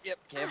 yes. Yep,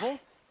 careful.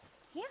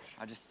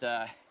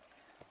 Yeah.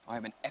 I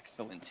am an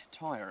excellent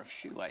tire of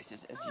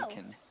shoelaces, as you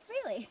can...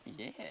 Really?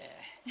 Yeah.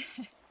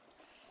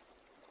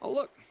 Oh,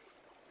 look.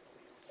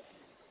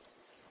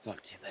 It's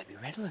not two baby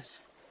rattlers.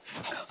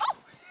 Oh!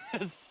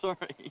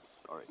 sorry.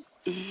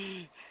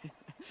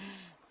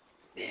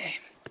 Yeah.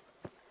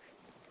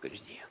 Good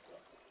as new.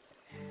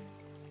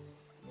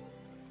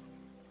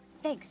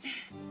 Thanks.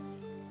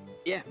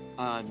 Yeah,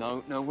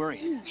 no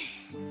worries.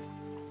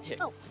 Yeah.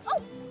 Oh!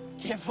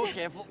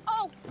 Careful.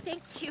 Oh,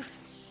 thank you.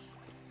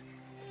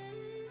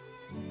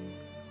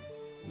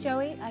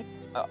 Joey, I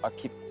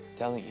keep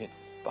telling you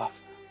it's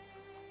Buff.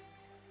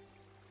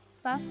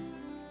 Buff?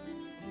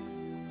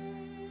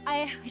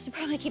 I should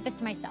probably keep this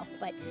to myself,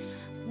 but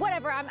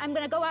whatever. I'm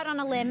gonna go out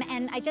on a limb,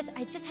 and I just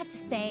have to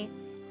say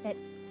that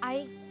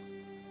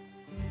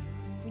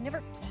We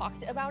never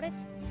talked about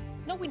it.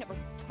 No, we never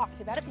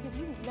talked about it because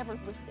you never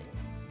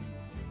listened.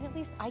 And at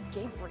least I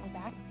gave the ring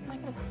back, and I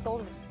could have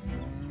sold it.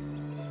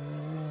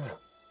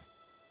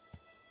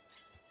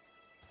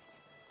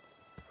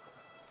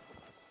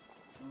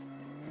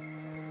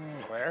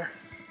 Claire,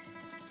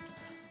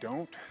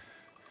 don't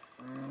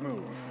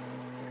move.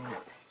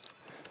 Colt,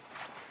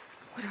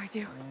 what do I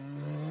do?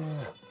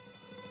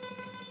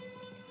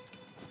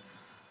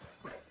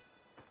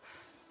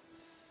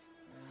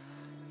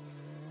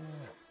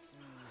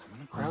 I'm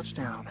gonna crouch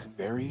down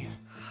very,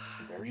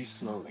 very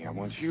slowly. I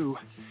want you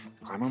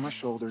to climb on my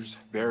shoulders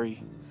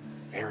very,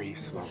 very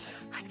slowly.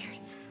 I'm scared.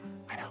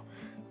 I know.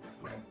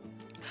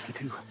 Me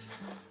too.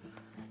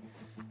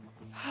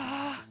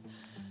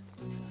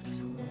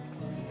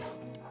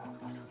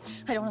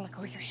 I don't want to let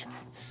go of your hand.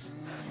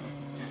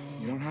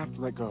 You don't have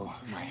to let go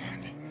of my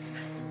hand.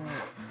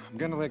 I'm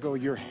gonna let go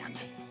of your hand.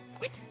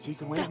 Wait. So you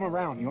can wave them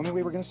around. The only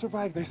way we're gonna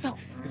survive this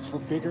is to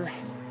look bigger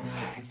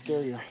and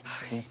scarier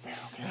than this bear,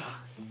 okay?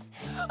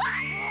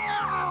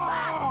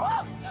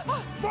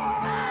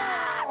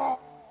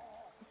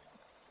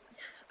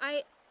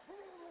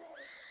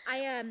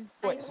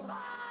 Wait.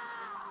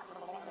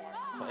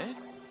 Claire?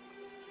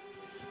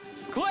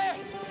 Claire!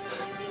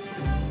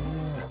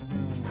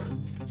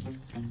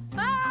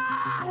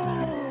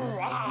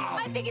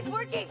 I think it's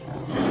working.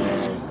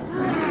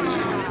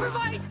 Never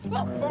mind.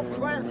 Oh,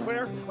 Claire,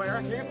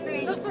 I can't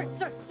see. No, sorry.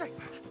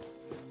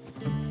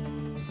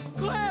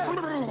 Claire!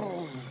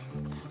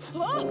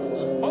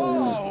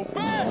 Oh,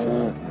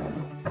 Ben!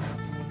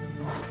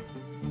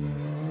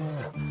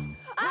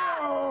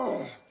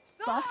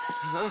 Buff?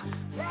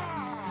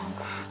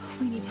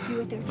 We need to do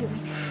what they're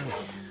doing.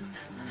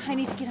 I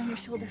need to get on your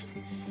shoulders.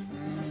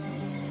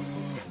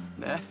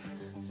 Nat,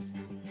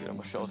 get on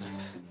my shoulders.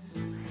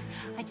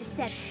 I just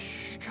said.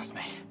 Shh, trust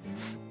me.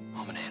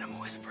 I'm an animal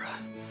whisperer.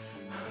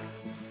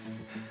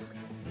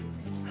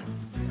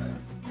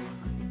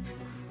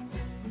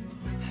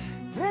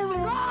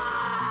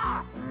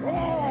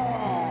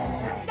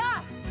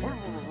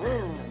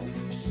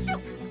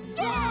 Shoot!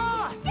 Get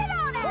on! Get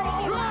on out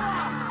of here!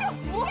 Shoot!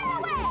 Get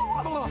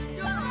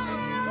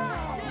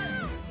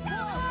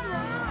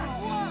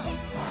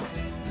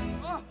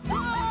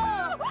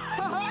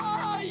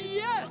away!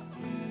 Yes!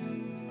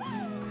 My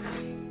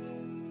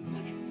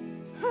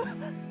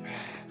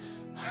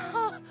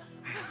heart.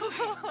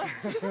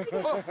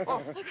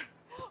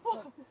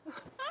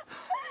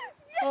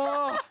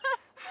 Oh,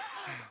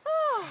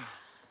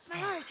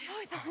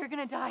 I thought we were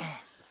gonna die.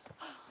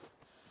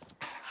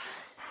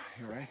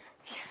 You all right?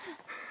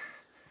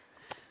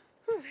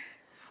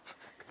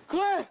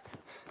 Claire!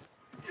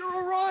 You're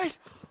all right!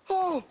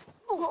 Oh!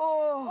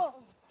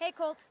 Hey,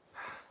 Colt.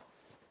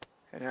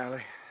 Hey,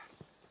 Allie.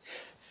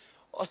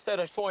 I said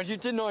I'd find you,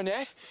 didn't I,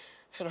 Nat?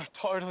 And I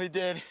totally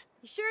did.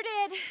 You sure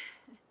did.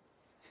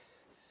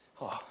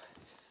 Oh,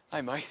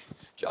 hey, mate.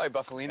 Joe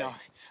Buffalino.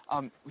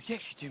 Would you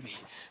actually do me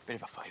a bit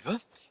of a favour?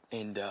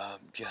 And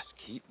just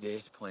keep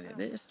this pointed in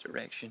this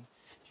direction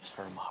just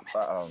for a moment.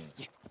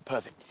 Yeah,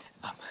 perfect.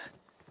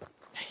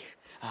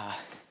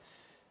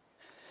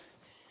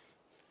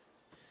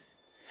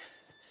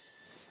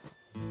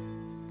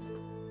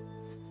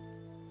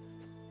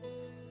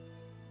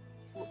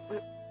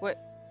 What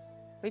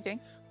are you doing?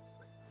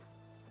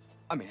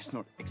 I mean, it's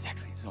not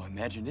exactly as I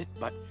imagined it,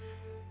 but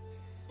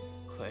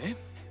Claire,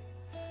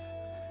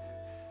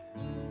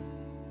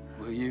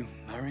 will you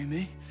marry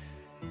me?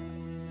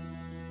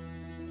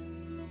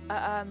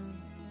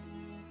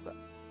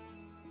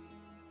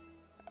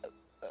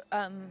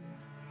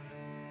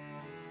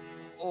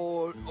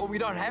 Or we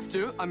don't have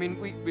to. I mean,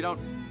 we don't.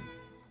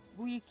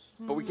 We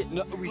But we can.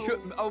 No, we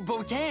should. Oh, but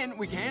we can.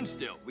 We can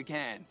still. We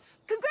can.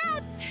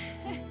 Congrats!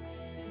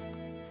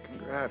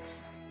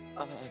 Congrats.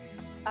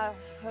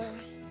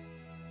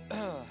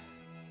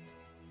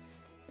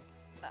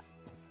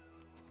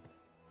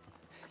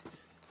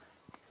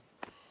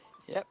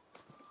 Yep.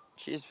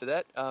 Cheers for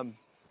that.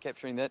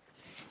 Capturing that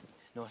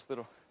nice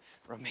little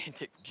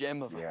romantic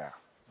gem of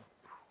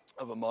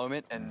a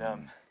moment, and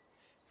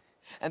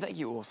thank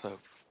you also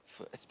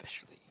for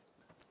especially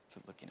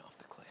for looking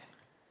after Claire.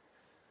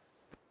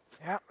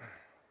 Yeah.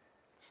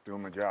 Just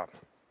doing my job.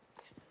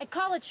 I'd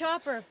call a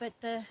chopper, but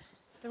the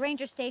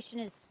ranger station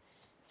it's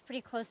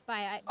pretty close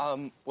by.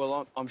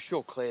 Well, I'm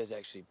sure Claire's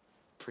actually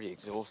pretty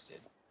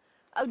exhausted.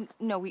 Oh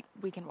no, we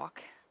can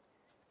walk.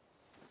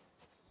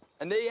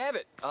 And there you have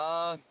it.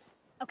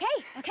 Okay.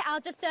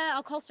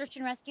 I'll call search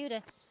and rescue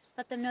to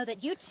let them know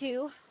that you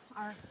two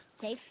are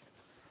safe.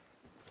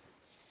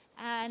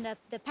 And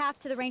the path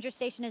to the ranger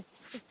station is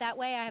just that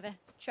way. I have a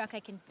truck I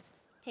can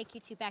take you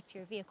two back to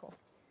your vehicle.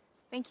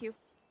 Thank you.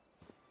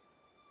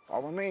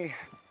 Follow me.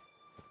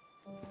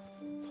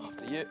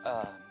 After you.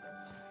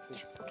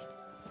 Okay.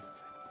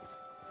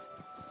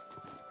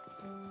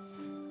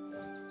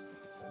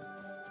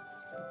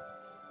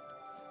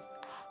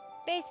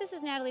 Base, this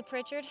is Natalie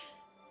Pritchard. Do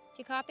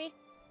you copy?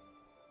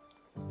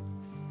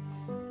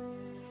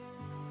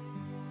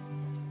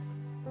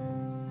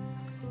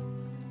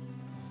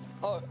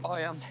 Oh,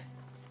 I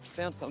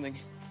found something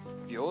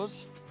of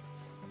yours.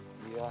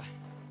 You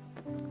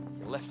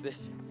left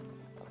this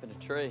up in a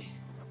tree.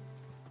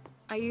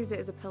 I used it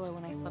as a pillow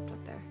when I slept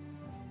up there.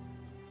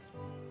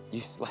 You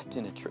slept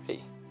in a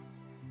tree?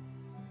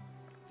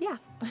 Yeah.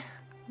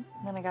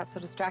 Then I got so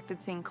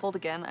distracted seeing Cold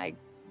again, I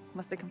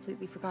must have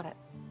completely forgot it.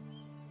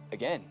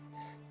 Again?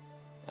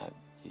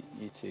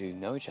 You two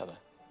know each other?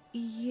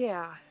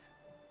 Yeah.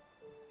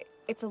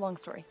 It's a long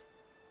story.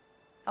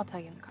 I'll tell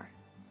you in the car.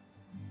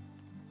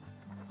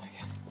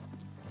 Okay.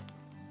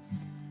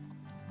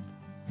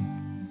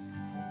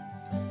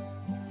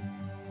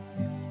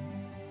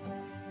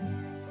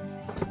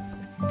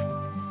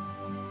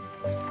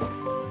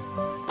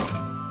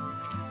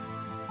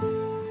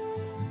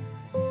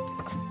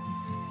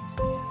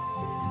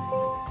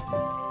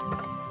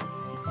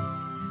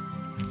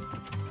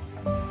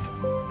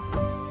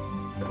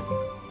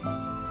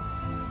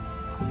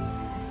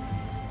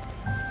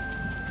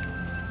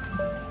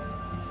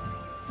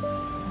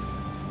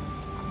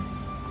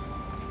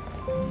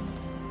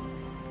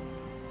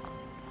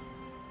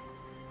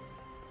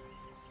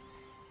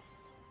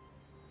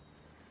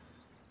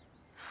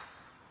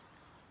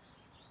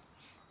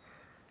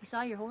 You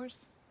saw your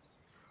horse?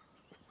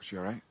 Was she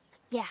all right?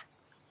 Yeah.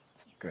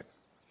 Good.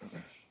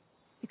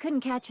 We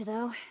couldn't catch her,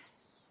 though.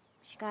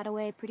 She got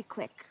away pretty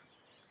quick.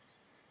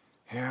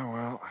 Yeah,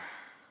 well,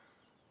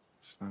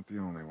 she's not the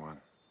only one.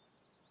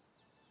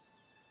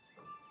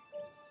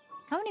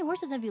 How many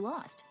horses have you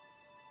lost?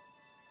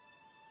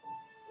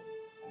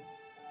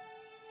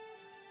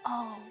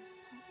 Oh.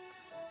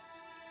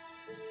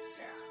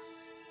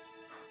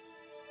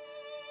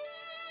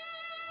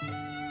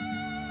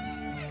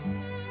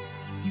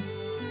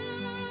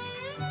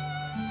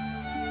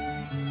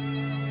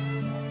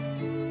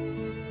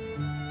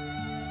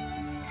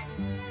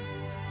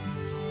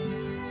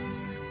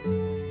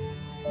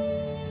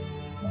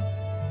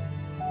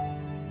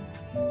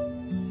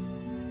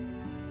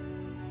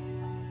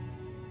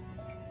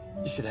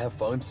 You should have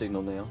phone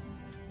signal now.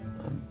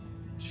 I'm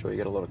sure you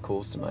got a lot of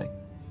calls to make.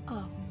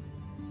 Oh.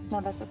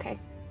 No, that's okay.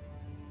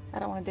 I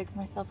don't want to dig for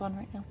my cell phone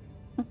right now.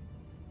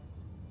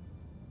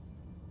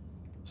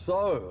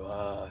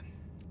 So,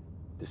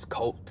 this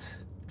Colt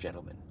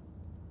gentleman.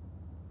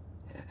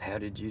 How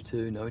did you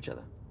two know each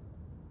other?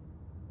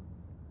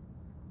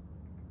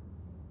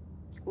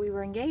 We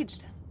were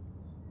engaged.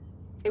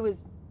 It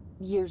was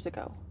years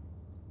ago.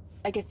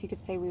 I guess you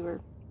could say we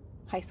were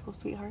high school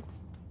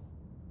sweethearts.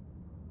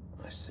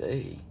 I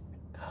see.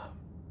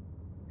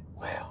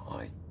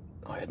 Wow,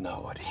 I had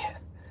no idea.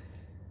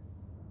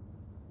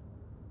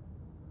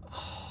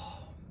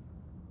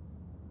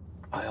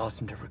 I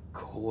asked him to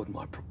record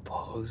my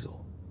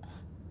proposal.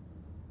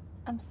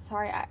 I'm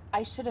sorry,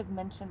 I should have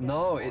mentioned it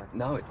No,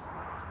 before. it's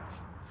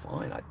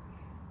fine.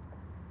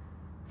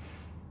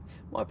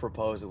 My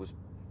proposal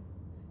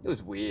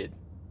was weird,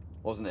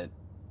 wasn't it?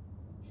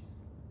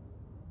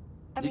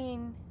 I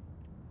mean...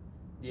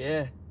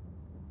 Yeah,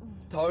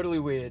 totally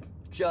weird.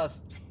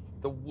 Just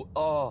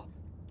oh,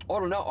 I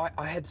don't know.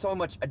 I had so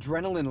much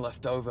adrenaline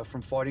left over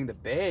from fighting the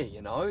bear,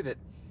 you know, that...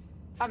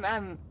 I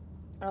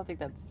don't think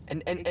that's...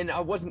 And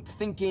I wasn't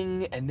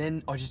thinking, and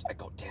then I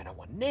got down on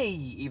one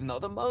knee, even though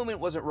the moment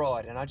wasn't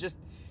right, and I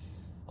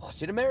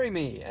asked you to marry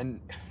me, and...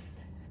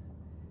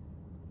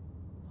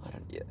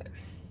 Yeah.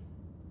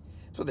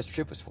 That's what this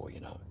trip was for, you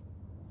know.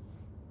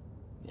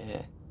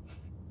 Yeah.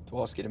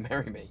 To ask you to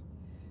marry me.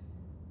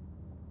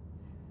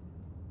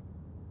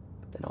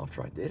 But then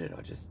after I did it,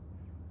 I just...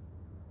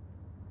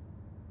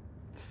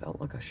 felt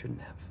like I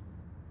shouldn't have.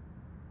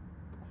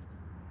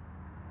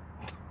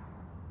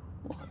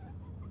 What? I'm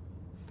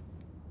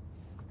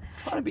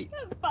trying to be...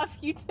 Buff,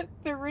 you took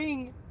the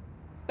ring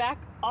back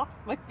off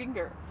my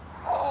finger.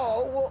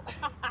 Oh, well...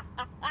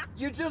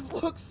 You just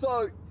look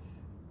so...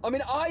 I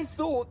mean, I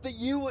thought that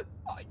you were...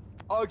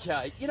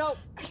 Okay, you know...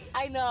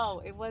 I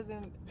know, it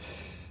wasn't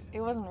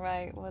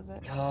right, was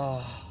it?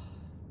 Oh.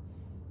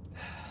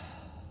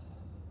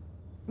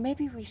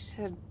 Maybe we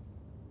should...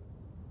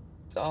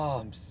 Oh,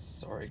 I'm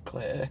sorry,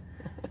 Claire.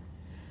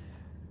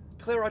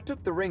 Claire, I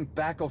took the ring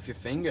back off your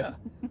finger.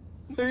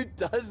 Who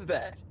does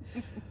that?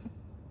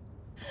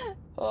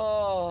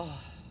 Oh.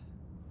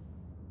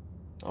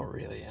 I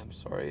really am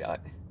sorry.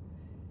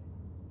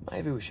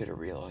 Maybe we should have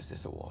realized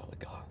this a while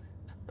ago.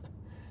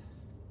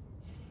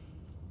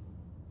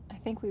 I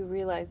think we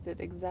realized it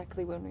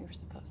exactly when we were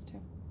supposed to.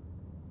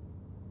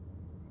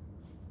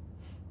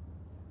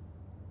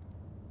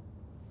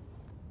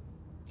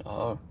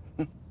 Oh.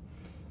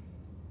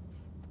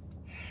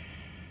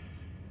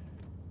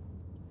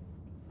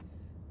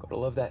 Gotta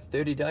love that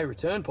 30-day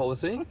return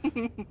policy.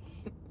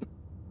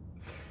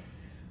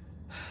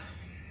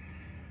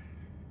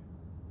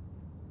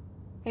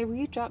 Hey, will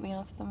you drop me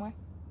off somewhere?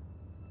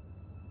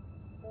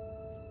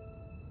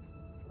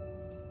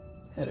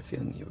 I had a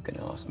feeling you were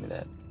gonna ask me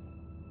that.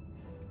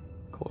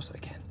 Of course I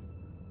can.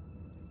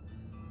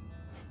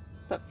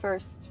 But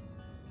first,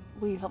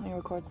 will you help me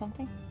record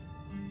something?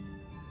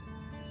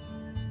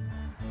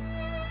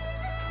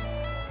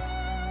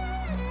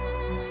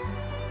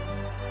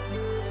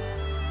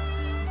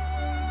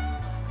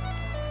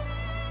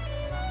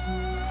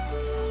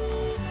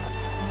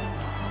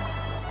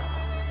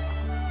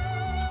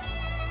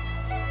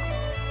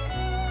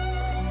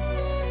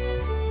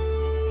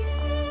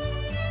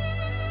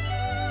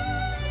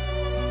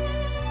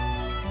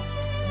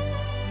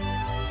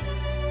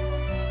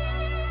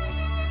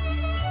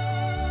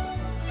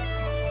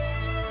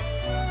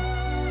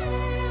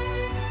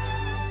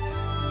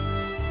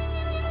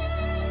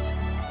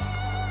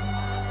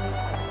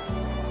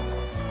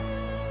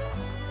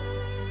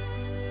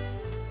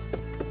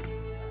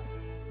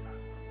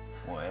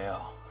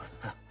 Wow.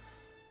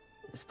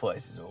 This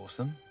place is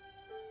awesome.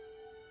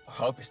 I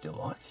hope he still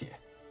likes you.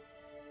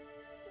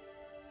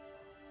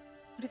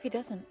 What if he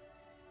doesn't?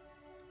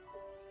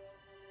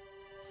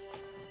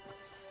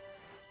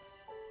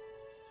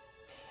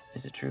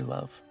 Is it true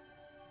love?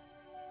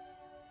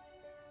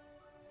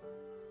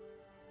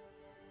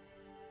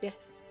 Yes.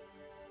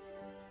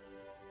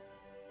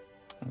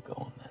 I'll go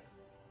on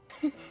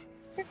then.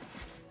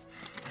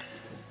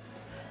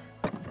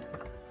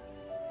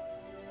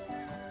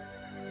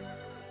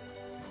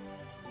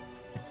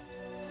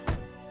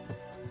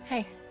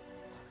 Hey,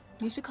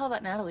 you should call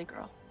that Natalie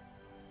girl.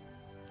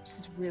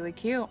 She's really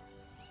cute.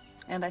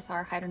 And I saw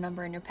her hide her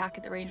number in your pack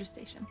at the ranger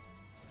station.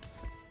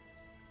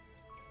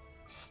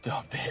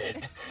 Stop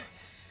it.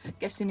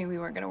 Guess she knew we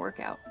weren't gonna work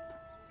out.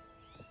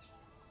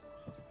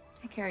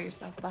 Take care of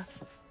yourself, Buff.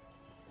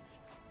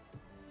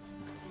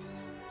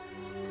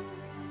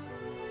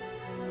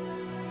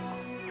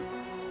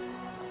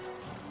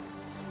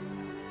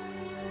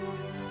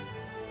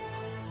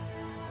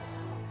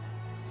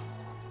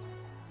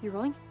 You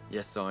rolling?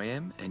 Yes, I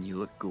am, and you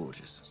look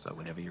gorgeous. So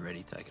whenever you're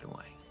ready, take it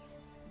away.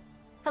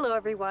 Hello,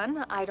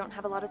 everyone. I don't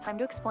have a lot of time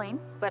to explain,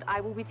 but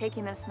I will be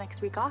taking this next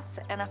week off,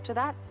 and after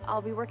that,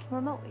 I'll be working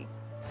remotely.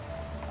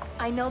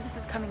 I know this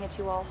is coming at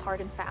you all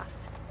hard and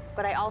fast,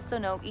 but I also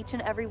know each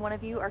and every one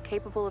of you are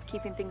capable of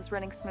keeping things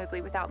running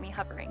smoothly without me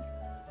hovering.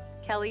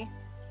 Kelly,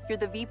 you're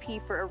the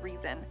VP for a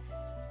reason.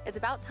 It's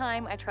about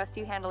time I trust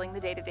you handling the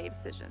day-to-day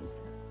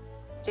decisions.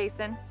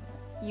 Jason,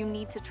 you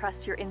need to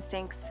trust your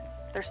instincts.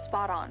 They're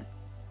spot on.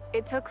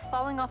 It took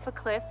falling off a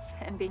cliff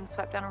and being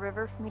swept down a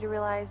river for me to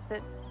realize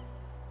that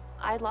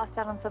I'd lost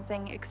out on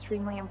something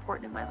extremely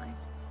important in my life.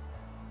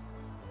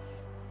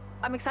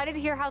 I'm excited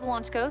to hear how the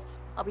launch goes.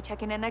 I'll be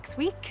checking in next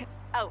week.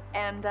 Oh,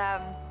 and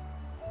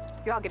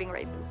you're all getting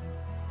raises.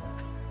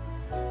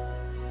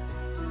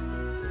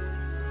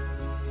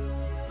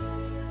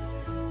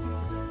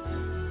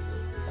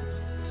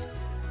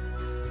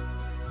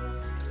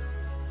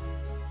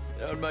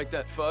 That would make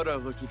that photo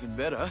look even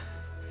better.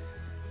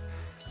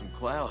 Some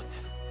clouds.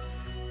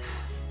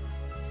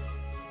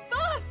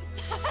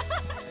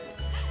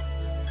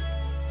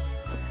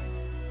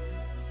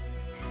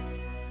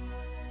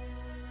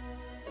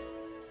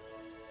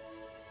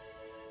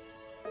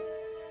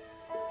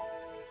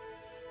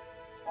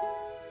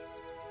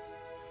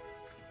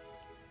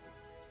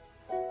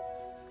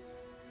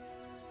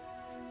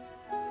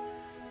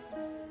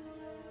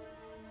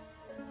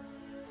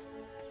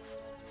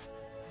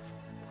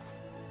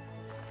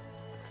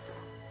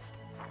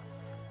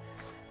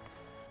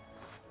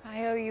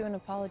 I owe you an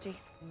apology.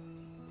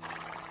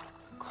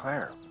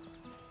 Claire.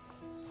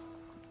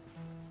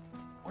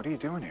 What are you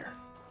doing here?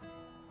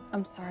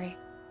 I'm sorry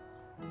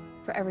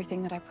for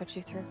everything that I put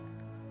you through.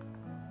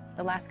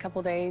 The last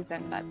couple days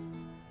and a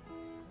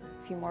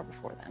few more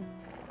before then.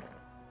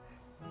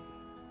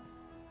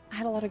 I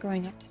had a lot of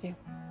growing up to do,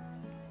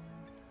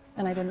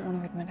 and I didn't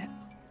want to admit it.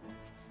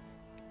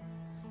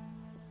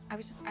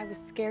 I was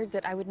scared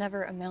that I would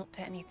never amount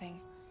to anything,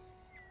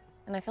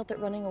 and I felt that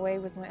running away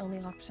was my only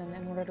option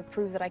in order to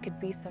prove that I could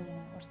be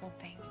someone or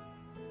something.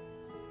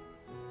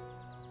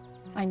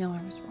 I know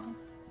I was wrong.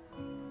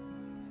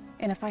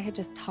 And if I had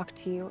just talked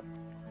to you,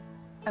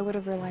 I would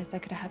have realized I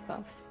could have had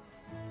both.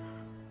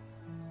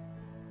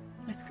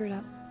 I screwed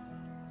up.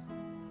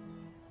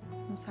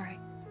 I'm sorry.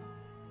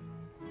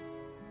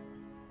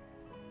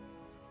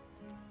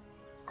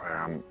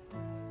 Claire, I'm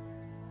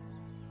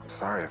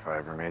sorry if I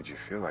ever made you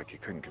feel like you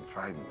couldn't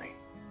confide in me.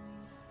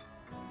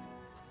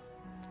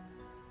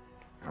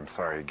 I'm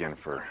sorry again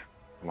for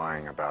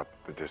lying about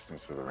the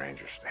distance to the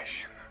ranger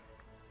station.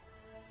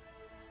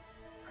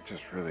 I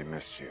just really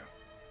missed you.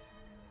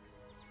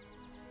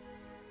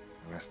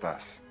 I missed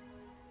us.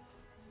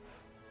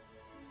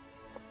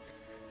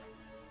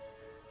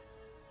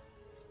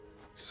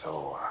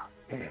 So,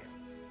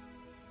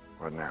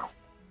 what now?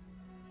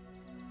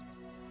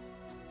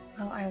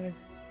 Well, I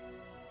was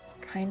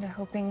kind of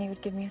hoping you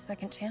would give me a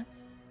second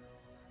chance.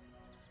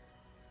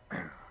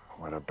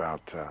 What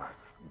about,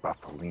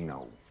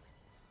 Buffalino?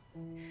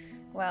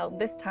 Well,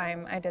 this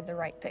time I did the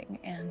right thing,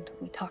 and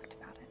we talked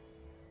about it.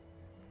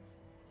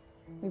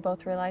 We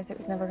both realized it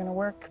was never going to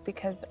work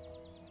because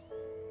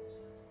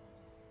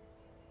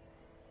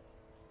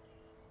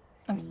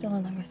I'm still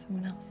in love with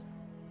someone else.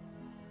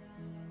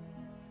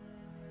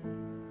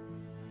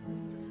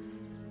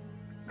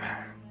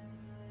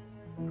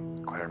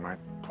 Claire, my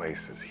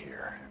place is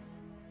here.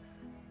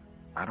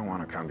 I don't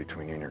want to come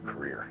between you and your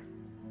career.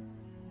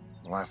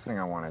 The last thing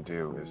I want to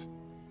do is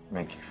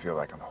make you feel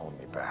like I'm holding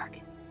you back.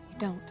 You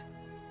don't.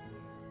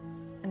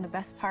 And the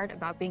best part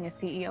about being a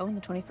CEO in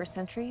the 21st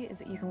century is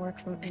that you can work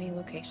from any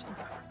location.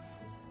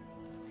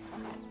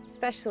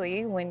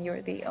 Especially when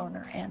you're the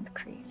owner and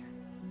creator.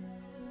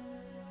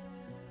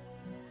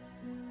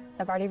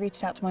 I've already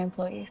reached out to my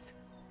employees.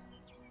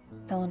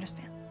 They'll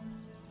understand.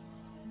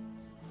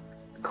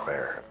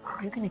 Claire,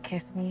 Are you gonna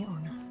kiss me or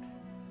not?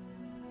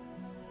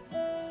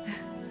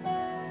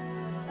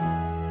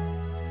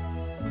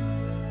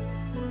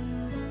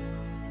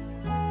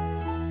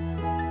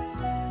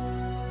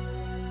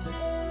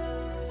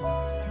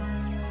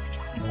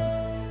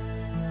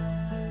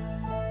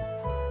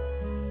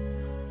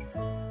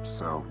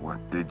 so what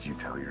did you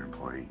tell your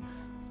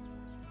employees?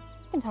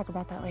 We can talk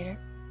about that later.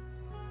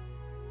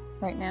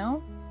 Right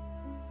now,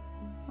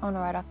 I want to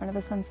ride off into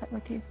the sunset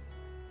with you.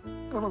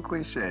 A little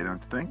cliche,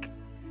 don't you think?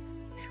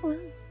 Well,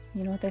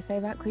 you know what they say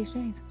about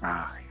cliches.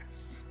 Ah,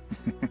 yes.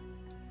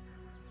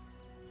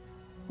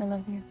 I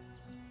love you.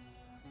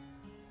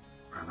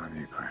 I love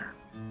you, Claire.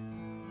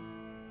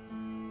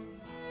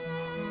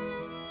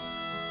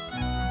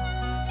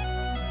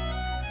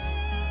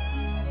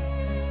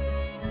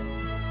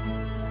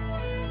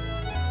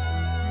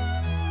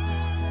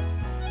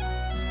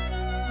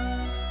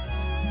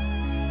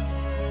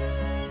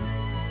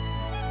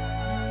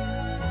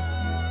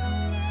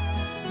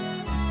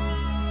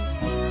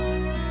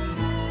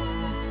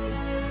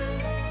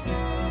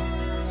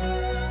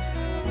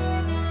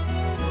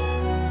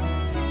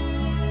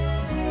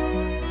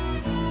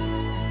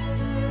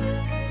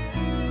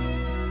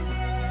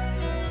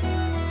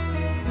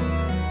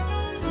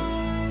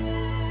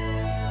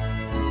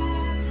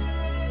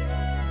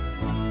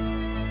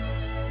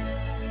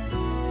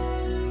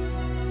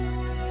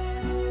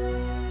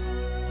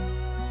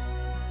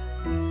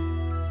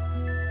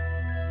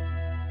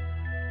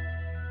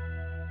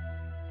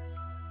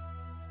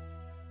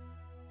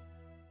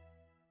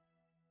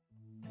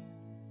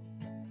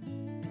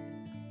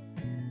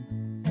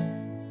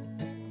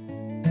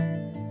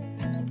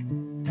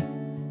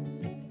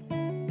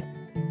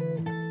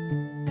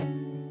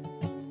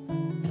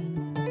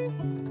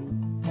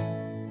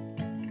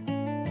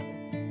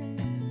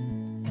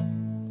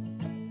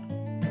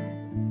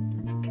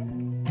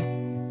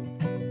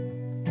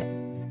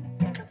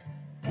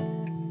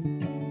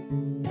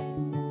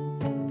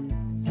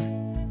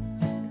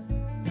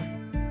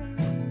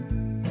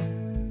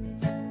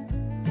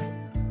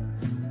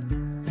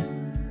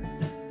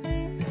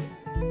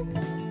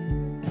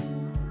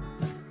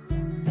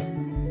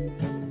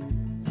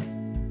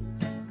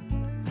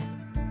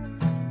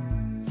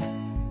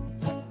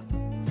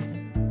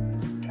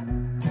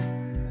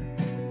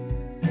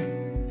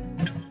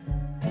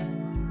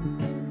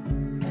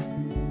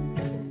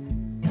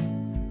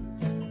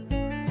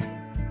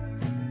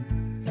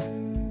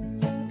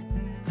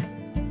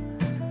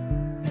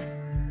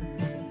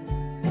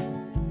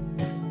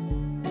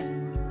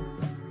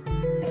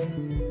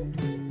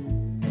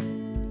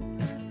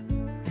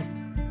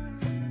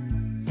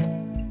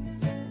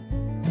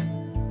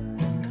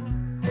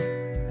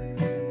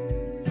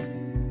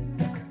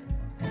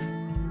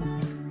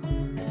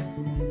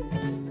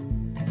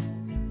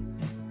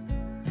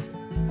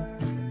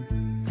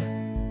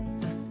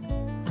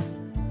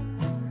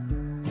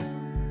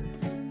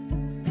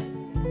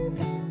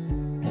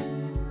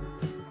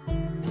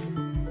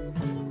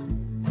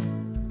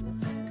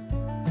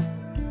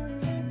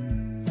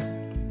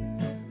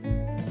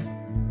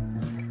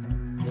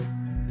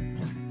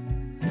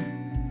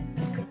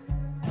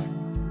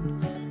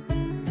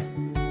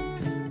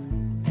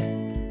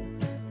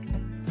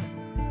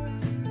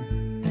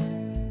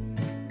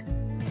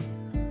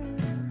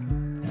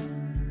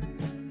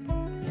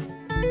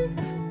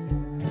 you.